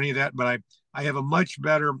or any of that, but I have a much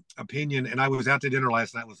better opinion. And I was out to dinner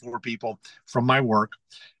last night with 4 people from my work.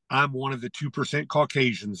 I'm one of the 2%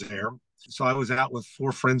 Caucasians there. So I was out with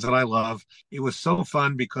 4 friends that I love. It was so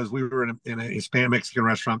fun because we were in a Hispanic Mexican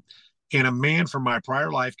restaurant. And a man from my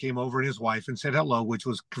prior life came over and his wife and said hello, which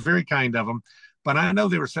was very kind of him. But I know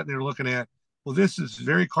they were sitting there looking at, well, this is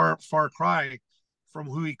very far cry from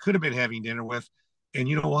who he could have been having dinner with. And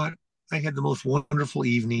you know what? I had the most wonderful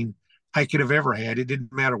evening I could have ever had. It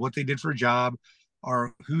didn't matter what they did for a job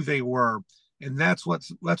or who they were. And that's what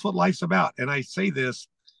life's about. And I say this,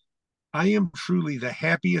 I am truly the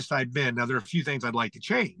happiest I've been. Now, there are a few things I'd like to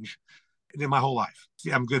change in my whole life. See,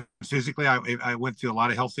 I'm good physically. I went through a lot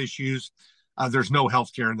of health issues. There's no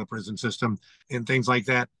health care in the prison system and things like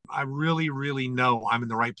that. I really, really know I'm in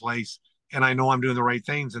the right place and I know I'm doing the right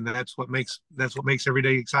things. And that's what makes every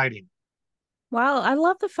day exciting. Wow. I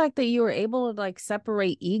love the fact that you were able to like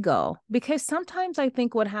separate ego, because sometimes I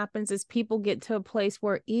think what happens is people get to a place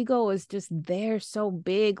where ego is just there so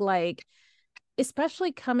big, like,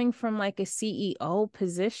 especially coming from like a CEO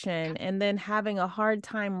position and then having a hard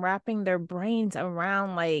time wrapping their brains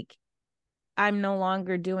around like, I'm no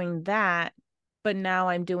longer doing that, but now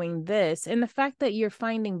I'm doing this. And the fact that you're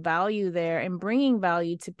finding value there and bringing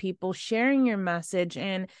value to people, sharing your message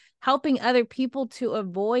and helping other people to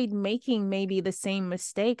avoid making maybe the same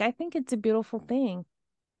mistake, I think it's a beautiful thing.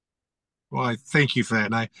 Well, I thank you for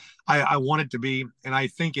that. And I want it to be, and I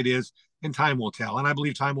think it is, and time will tell. And I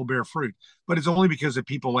believe time will bear fruit. But it's only because of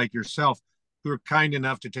people like yourself who are kind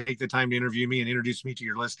enough to take the time to interview me and introduce me to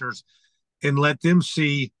your listeners and let them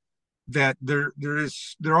see that there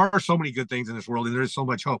are so many good things in this world and there is so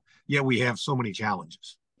much hope, yet we have so many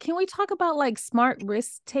challenges. Can we talk about like smart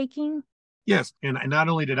risk taking? Yes. And not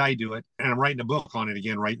only did I do it, and I'm writing a book on it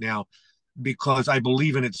again right now because I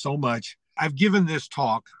believe in it so much. I've given this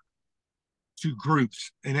talk to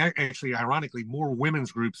groups, and actually, ironically, more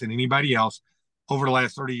women's groups than anybody else over the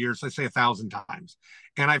last 30 years, let's say 1,000 times.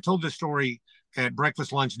 And I've told this story at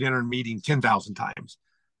breakfast, lunch, dinner, and meeting 10,000 times.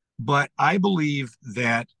 But I believe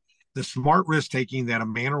that the smart risk taking that a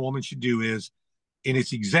man or woman should do is, and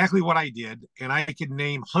it's exactly what I did, and I could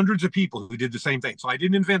name hundreds of people who did the same thing. So I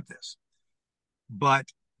didn't invent this, but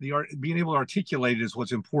being able to articulate it is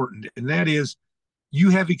what's important. And that is,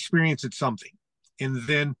 you have experience at something, and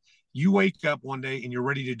then you wake up one day and you're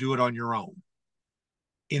ready to do it on your own.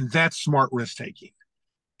 And that's smart risk taking.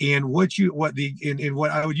 And what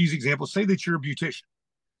I would use examples, say that you're a beautician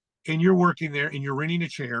and you're working there and you're renting a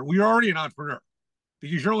chair. Well, you're already an entrepreneur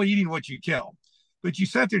because you're only eating what you kill. But you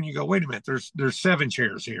sat there and you go, wait a minute, there's 7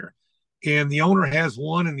 chairs here. And the owner has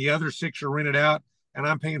one and the other 6 are rented out, and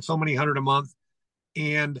I'm paying so many hundred a month.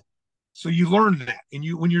 And so you learn that. And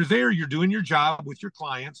when you're there, you're doing your job with your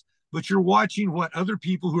clients, but you're watching what other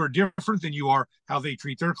people who are different than you are, how they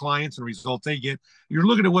treat their clients and results they get. You're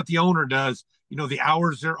looking at what the owner does, the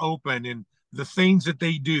hours they're open and the things that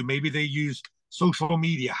they do. Maybe they use social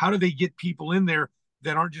media. How do they get people in there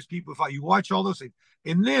that aren't just people? You watch all those things.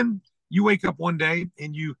 And then you wake up one day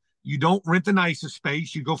and you don't rent the nicest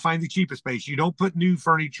space. You go find the cheapest space. You don't put new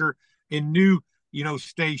furniture and new,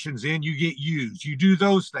 stations in. You get used. You do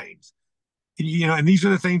those things. And these are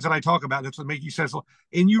the things that I talk about. That's what make you successful.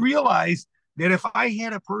 And you realize that if I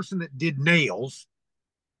had a person that did nails,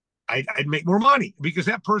 I'd make more money, because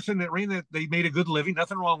that person that ran that, they made a good living,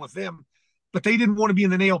 nothing wrong with them, but they didn't want to be in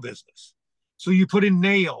the nail business. So you put in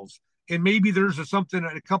nails, and maybe there's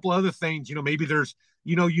a couple other things, maybe there's,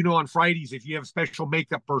 on Fridays, if you have a special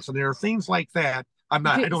makeup person, there are things like that. I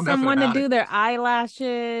don't know. Someone to do their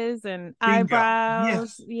eyelashes and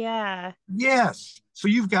eyebrows. Yes. Yeah. Yes. So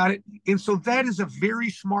you've got it. And so that is a very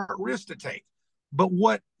smart risk to take. But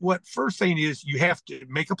what first thing is, you have to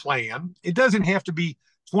make a plan. It doesn't have to be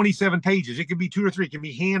 27 pages. It can be 2 or 3. It can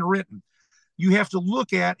be handwritten. You have to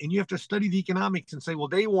look at, and you have to study the economics and say, well,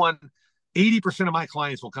 day one, 80% of my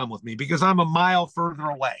clients will come with me because I'm a mile further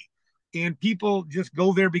away. And people just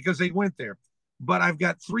go there because they went there. But I've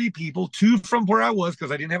got 3 people, 2 from where I was,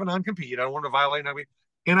 because I didn't have a non-compete. I don't want to violate non-compete.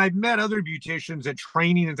 And I've met other beauticians at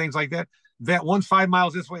training and things like that, that one's 5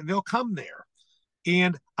 miles this way, and they'll come there.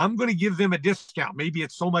 And I'm going to give them a discount. Maybe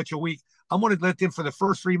it's so much a week. I'm going to let them, for the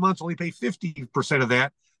first 3 months, only pay 50% of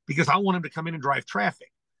that, because I want them to come in and drive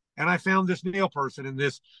traffic. And I found this nail person and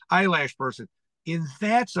this eyelash person. And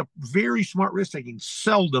that's a very smart risk taking.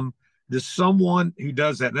 Seldom does someone who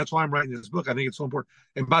does that. And that's why I'm writing this book. I think it's so important.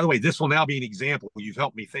 And by the way, this will now be an example. You've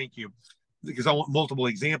helped me. Thank you. Because I want multiple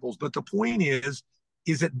examples. But the point is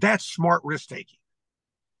that that's smart risk taking.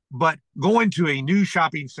 But going to a new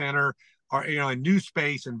shopping center or a new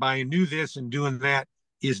space and buying new this and doing that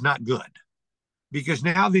is not good. Because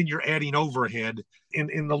now then you're adding overhead,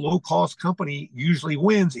 and the low-cost company usually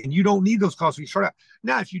wins, and you don't need those costs when you start out.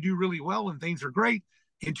 Now, if you do really well and things are great,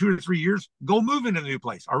 in 2 to 3 years, go move into a new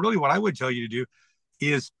place. Or really what I would tell you to do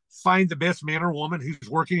is find the best man or woman who's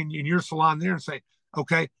working in your salon there and say,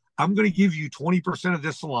 okay, I'm going to give you 20% of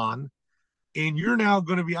this salon, and you're now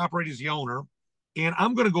going to be operating as the owner, and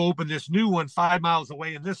I'm going to go open this new one 5 miles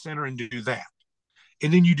away in this center and do that.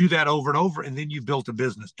 And then you do that over and over, and then you've built a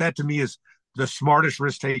business. That to me is the smartest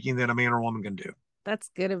risk taking that a man or woman can do.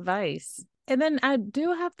 That's good advice. And then I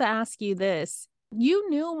do have to ask you this. You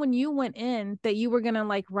knew when you went in that you were going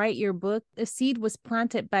to write your book. The seed was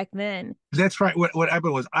planted back then. That's right. What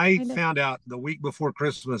happened was I found out the week before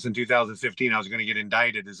Christmas in 2015, I was going to get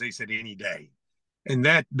indicted, as they said, any day. And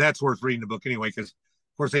that's worth reading the book anyway, because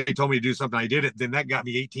of course they told me to do something. I did it. Then that got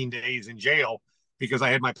me 18 days in jail because I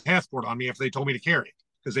had my passport on me after they told me to carry it,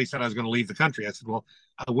 because they said I was going to leave the country. I said, well,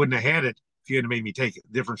 I wouldn't have had it if you hadn't made me take it.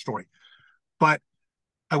 Different story. But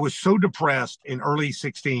I was so depressed in early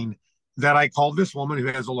 16 that I called this woman who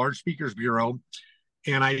has a large speakers bureau.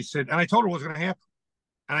 And I said, and I told her what was going to happen.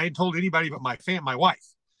 And I hadn't told anybody but my wife.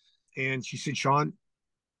 And she said, Sean,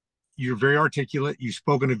 you're very articulate. You've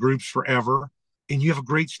spoken to groups forever, and you have a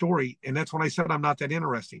great story. And that's when I said, I'm not that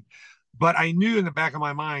interesting. But I knew in the back of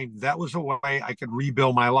my mind, that was a way I could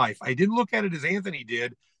rebuild my life. I didn't look at it as Anthony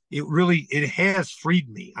did. It has freed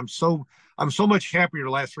me. I'm so much happier the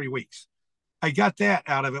last 3 weeks. I got that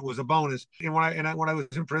out of it, was a bonus. And when I was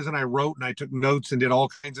in prison, I wrote and I took notes and did all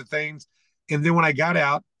kinds of things. And then when I got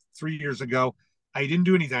out 3 years ago, I didn't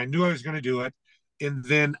do anything. I knew I was going to do it. And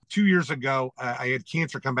then 2 years ago, I had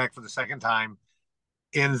cancer come back for the second time.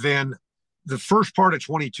 And then the first part of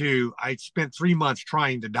 22, I spent 3 months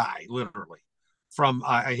trying to die, literally.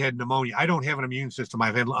 I had pneumonia. I don't have an immune system.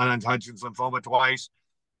 I've had non-Hodgkin's lymphoma twice.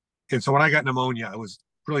 And so when I got pneumonia, I was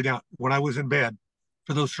really down. When I was in bed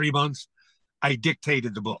for those 3 months, I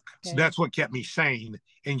dictated the book. Okay. So that's what kept me sane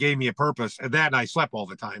and gave me a purpose. And I slept all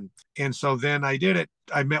the time. And so then I did it.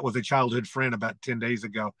 I met with a childhood friend about 10 days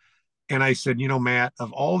ago. And I said, Matt,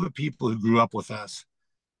 of all the people who grew up with us,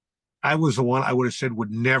 I was the one I would have said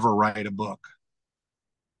would never write a book.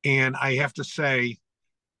 And I have to say,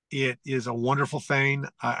 it is a wonderful thing.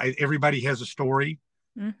 Everybody has a story.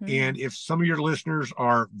 Mm-hmm. And if some of your listeners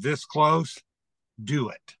are this close, do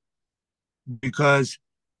it. Because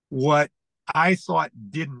what I thought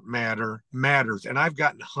didn't matter matters. And I've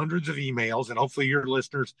gotten hundreds of emails, and hopefully your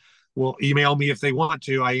listeners will email me if they want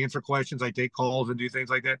to. I answer questions, I take calls and do things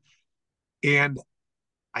like that. And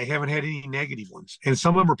I haven't had any negative ones. And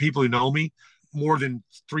some of them are people who know me, more than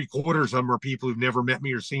 3/4 of them are people who've never met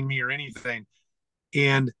me or seen me or anything.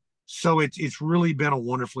 And so it's really been a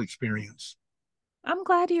wonderful experience. I'm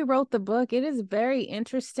glad you wrote the book. It is very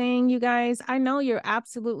interesting, you guys. I know you're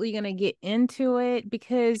absolutely going to get into it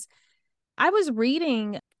because I was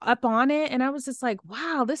reading up on it and I was just like,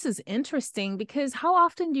 wow, this is interesting because how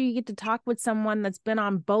often do you get to talk with someone that's been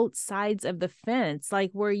on both sides of the fence,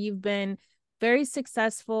 like where you've been very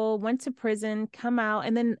successful, went to prison, come out,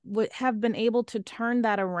 and then would have been able to turn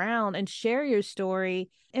that around and share your story.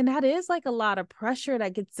 And that is like a lot of pressure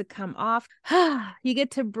that gets to come off. You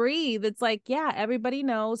get to breathe. It's like, yeah, everybody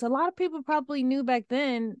knows. A lot of people probably knew back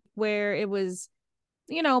then where it was,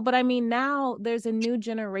 but I mean, now there's a new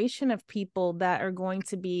generation of people that are going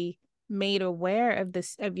to be made aware of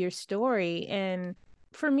this, of your story. And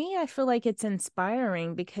for me, I feel like it's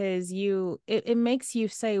inspiring because it makes you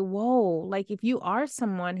say, whoa, like if you are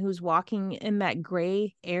someone who's walking in that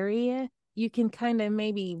gray area, you can kind of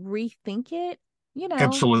maybe rethink it, you know?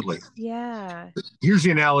 Absolutely. Yeah. Here's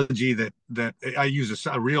the analogy that I use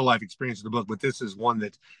a real life experience in the book, but this is one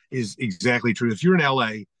that is exactly true. If you're in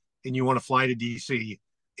LA and you want to fly to DC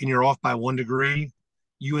and you're off by 1 degree,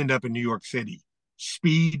 you end up in New York City.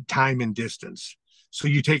 Speed, time, and distance. So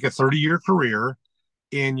you take a 30-year career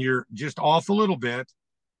and you're just off a little bit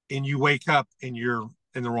and you wake up and you're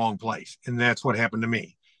in the wrong place. And that's what happened to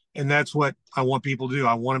me. And that's what I want people to do.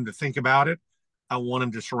 I want them to think about it. I want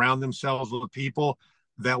them to surround themselves with people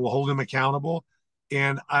that will hold them accountable.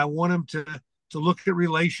 And I want them to look at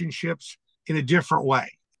relationships in a different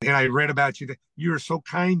way. And I read about you that you're so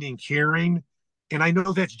kind and caring. And I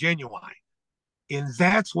know that's genuine. And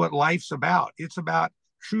that's what life's about. It's about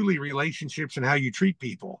truly relationships and how you treat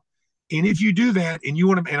people. And if you do that and you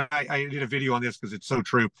want to, and I did a video on this because it's so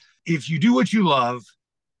true. If you do what you love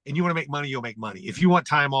and you want to make money, you'll make money. If you want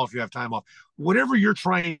time off, you have time off. Whatever you're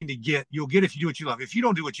trying to get, you'll get if you do what you love. If you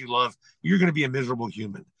don't do what you love, you're going to be a miserable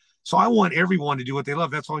human. So I want everyone to do what they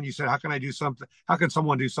love. That's when you said, how can I do something? How can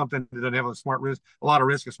someone do something that doesn't have a lot of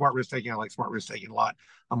risk, a smart risk taking? I like smart risk taking a lot.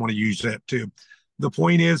 I'm going to use that too. The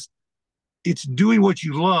point is, it's doing what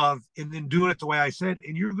you love and then doing it the way I said,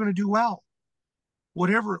 and you're going to do well.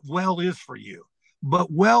 Whatever well is for you.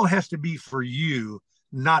 But well has to be for you,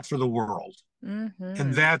 not for the world. Mm-hmm.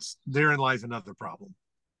 And therein lies another problem.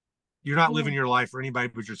 You're not living your life for anybody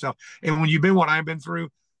but yourself. And when you've been what I've been through,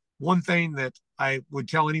 one thing that I would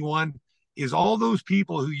tell anyone is all those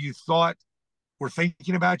people who you thought were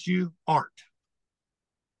thinking about you aren't.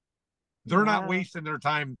 They're not wasting their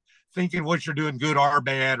time thinking what you're doing good or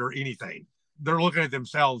bad or anything. They're looking at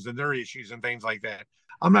themselves and their issues and things like that.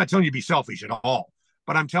 I'm not telling you to be selfish at all,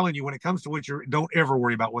 but I'm telling you when it comes to what don't ever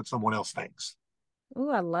worry about what someone else thinks.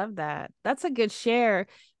 Oh, I love that. That's a good share.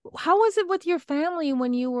 How was it with your family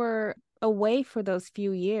when you were away for those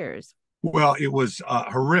few years? Well, it was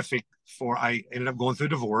horrific I ended up going through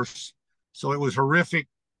divorce. So it was horrific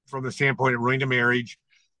from the standpoint of ruining a marriage.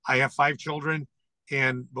 I have 5 children.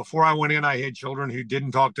 And before I went in, I had children who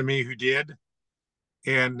didn't talk to me, who did.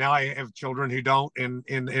 And now I have children who don't.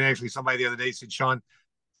 And actually somebody the other day said, Sean,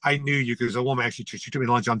 I knew you because a woman actually, she took me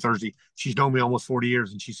to lunch on Thursday. She's known me almost 40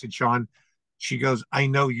 years. And she said, Sean, she goes, I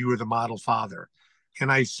know you were the model father.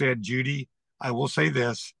 And I said, Judy, I will say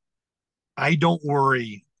this. I don't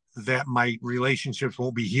worry that my relationships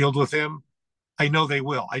won't be healed with him. I know they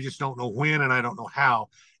will. I just don't know when and I don't know how.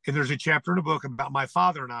 And there's a chapter in a book about my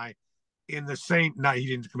father and I in the same, not he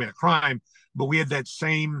didn't commit a crime, but we had that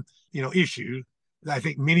same, issue that I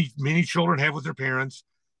think many children have with their parents.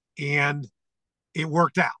 And it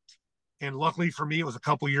worked out. And luckily for me, it was a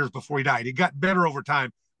couple years before he died. It got better over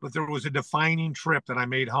time, but there was a defining trip that I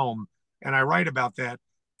made home. And I write about that.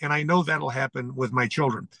 And I know that'll happen with my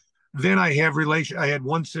children. Then I had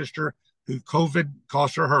one sister who COVID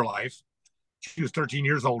cost her life. She was 13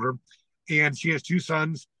 years older. And she has 2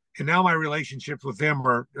 sons. And now my relationships with them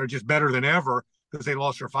are just better than ever because they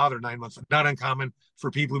lost their father 9 months. Not uncommon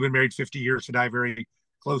for people who've been married 50 years to die very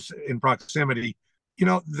close in proximity.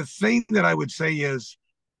 The thing that I would say is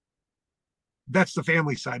that's the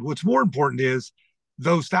family side. What's more important is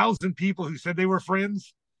those 1,000 people who said they were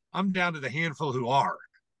friends, I'm down to the handful who are.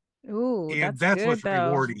 Ooh, And that's good, what's though.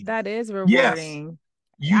 rewarding. That is Yes, rewarding.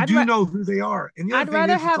 you do know who they are. And the other I'd thing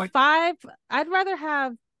rather is, have 5. I'd rather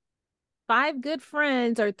have 5 good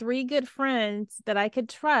friends or 3 good friends that I could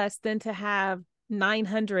trust than to have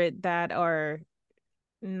 900 that are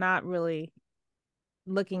not really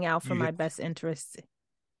looking out for my best interests.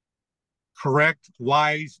 Correct,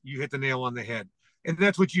 wise, you hit the nail on the head. And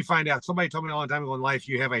that's what you find out. Somebody told me a long time ago in life,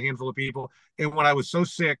 you have a handful of people. And when I was so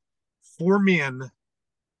sick, 4 men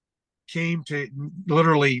came to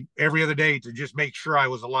literally every other day to just make sure I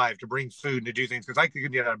was alive, to bring food and to do things because I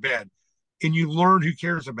couldn't get out of bed. And you learn who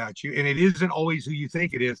cares about you. And it isn't always who you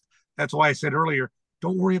think it is. That's why I said earlier,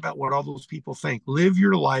 don't worry about what all those people think. Live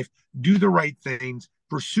your life, do the right things,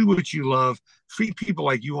 pursue what you love, treat people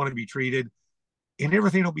like you want to be treated, and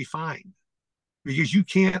everything will be fine because you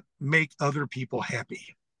can't make other people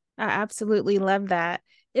happy. I absolutely love that.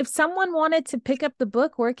 If someone wanted to pick up the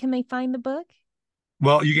book, where can they find the book?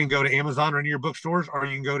 Well, you can go to Amazon or any of your bookstores, or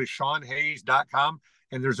you can go to SeanHayes.com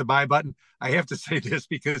and there's a buy button. I have to say this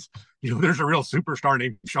because, there's a real superstar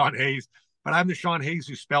named Sean Hayes, but I'm the Sean Hayes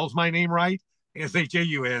who spells my name right,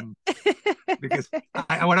 Shaun. Because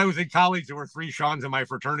when I was in college, there were 3 Seans in my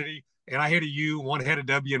fraternity, and I had a U, one had a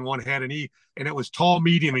W, and one had an E, and it was tall,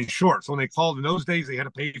 medium, and short. So when they called in those days, they had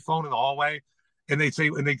a pay phone in the hallway, and they'd say,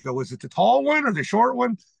 and they go, "Was it the tall one or the short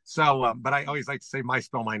one?" So, but I always like to say,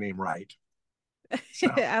 spell my name right. So.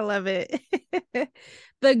 I love it.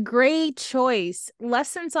 The Great Choice: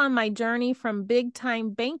 Lessons on My Journey from Big Time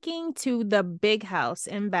Banking to the Big House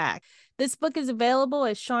and Back. This book is available,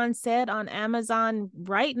 as Sean said, on Amazon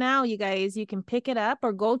right now, you guys. You can pick it up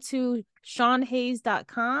or go to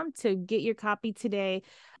SeanHayes.com to get your copy today.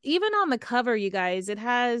 Even on the cover, you guys, it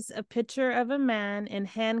has a picture of a man in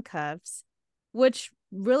handcuffs, which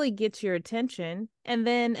really gets your attention. And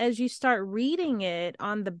then as you start reading it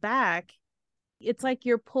on the back, it's like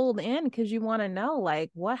you're pulled in because you want to know,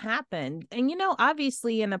 like, what happened. And,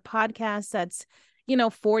 obviously in a podcast that's,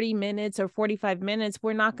 40 minutes or 45 minutes,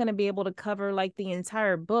 we're not going to be able to cover like the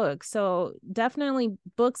entire book. So definitely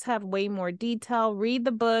books have way more detail. Read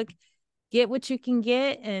the book, get what you can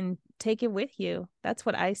get, and take it with you. That's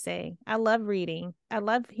what I say. I love reading. I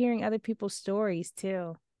love hearing other people's stories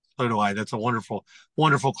too. So do I. That's a wonderful,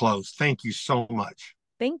 wonderful close. Thank you so much.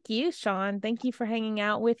 Thank you, Sean. Thank you for hanging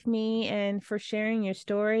out with me and for sharing your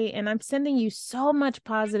story. And I'm sending you so much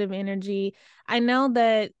positive energy. I know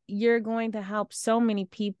that you're going to help so many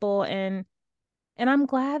people, and I'm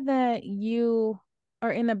glad that you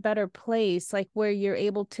are in a better place, like where you're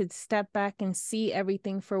able to step back and see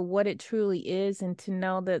everything for what it truly is, and to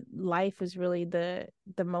know that life is really the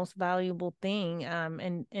most valuable thing.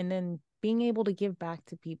 And then being able to give back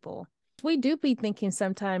to people. We do be thinking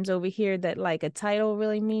sometimes over here that like a title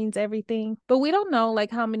really means everything, but we don't know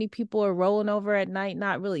like how many people are rolling over at night,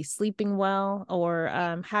 not really sleeping well, or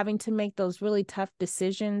having to make those really tough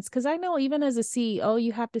decisions. Because I know even as a CEO,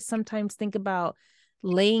 you have to sometimes think about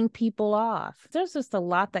laying people off. There's just a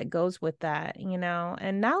lot that goes with that,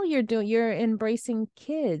 and now you're embracing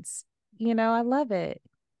kids. I love it.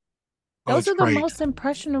 Those are the most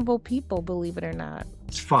impressionable people, believe it or not.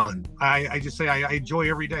 It's fun. I just say I enjoy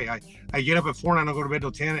every day. I get up at 4 and I go to bed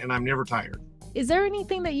till 10, and I'm never tired. Is there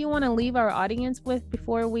anything that you want to leave our audience with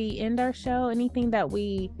before we end our show? Anything that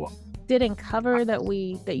we didn't cover that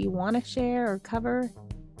you want to share or cover?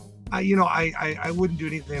 I wouldn't do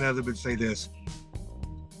anything other but say this.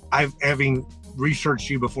 Having researched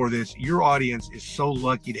you before this, your audience is so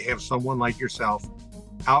lucky to have someone like yourself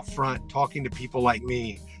out front talking to people like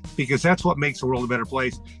me, because that's what makes the world a better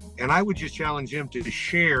place. And I would just challenge them to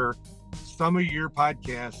share some of your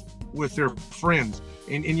podcasts with their friends.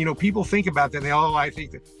 And people think about that. And I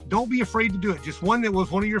think that, don't be afraid to do it. Just one that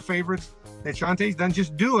was one of your favorites that Shantae's done,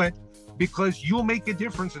 just do it, because you'll make a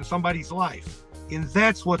difference in somebody's life. And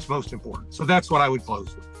that's what's most important. So that's what I would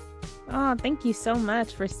close with. Oh, thank you so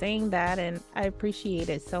much for saying that. And I appreciate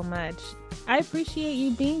it so much. I appreciate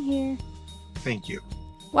you being here. Thank you.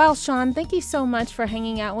 Well, Sean, thank you so much for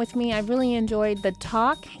hanging out with me. I really enjoyed the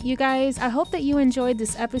talk. You guys, I hope that you enjoyed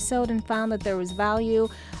this episode and found that there was value.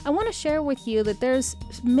 I want to share with you that there's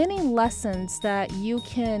many lessons that you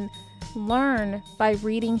can learn by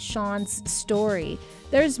reading Sean's story.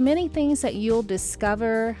 There's many things that you'll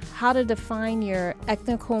discover, how to define your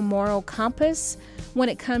ethical moral compass when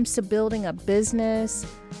it comes to building a business,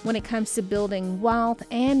 when it comes to building wealth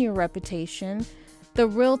and your reputation, the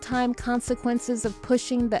real-time consequences of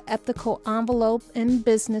pushing the ethical envelope in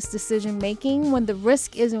business decision-making when the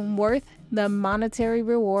risk isn't worth the monetary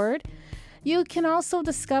reward. You can also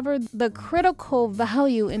discover the critical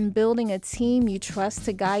value in building a team you trust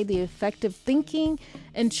to guide the effective thinking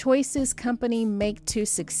and choices companies make to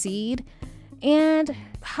succeed, and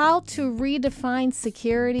how to redefine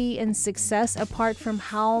security and success apart from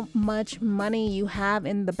how much money you have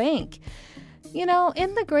in the bank. In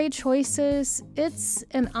The Great Choices, it's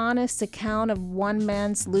an honest account of one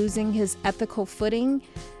man's losing his ethical footing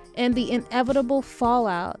and the inevitable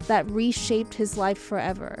fallout that reshaped his life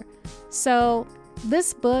forever. So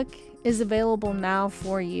this book is available now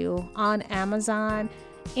for you on Amazon,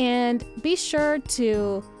 and be sure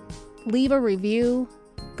to leave a review,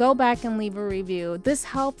 go back and leave a review. This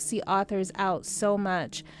helps the authors out so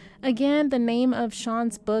much. Again, the name of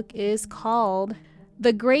Sean's book is called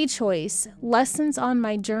The Gray Choice: Lessons on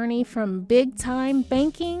My Journey from Big Time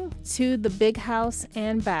Banking to the Big House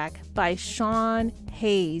and Back by Sean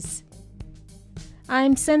Hayes.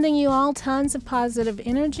 I'm sending you all tons of positive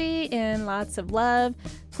energy and lots of love.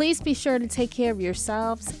 Please be sure to take care of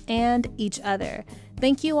yourselves and each other.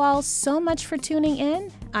 Thank you all so much for tuning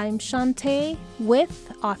in. I'm Shantae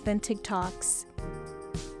with Authentic Talks.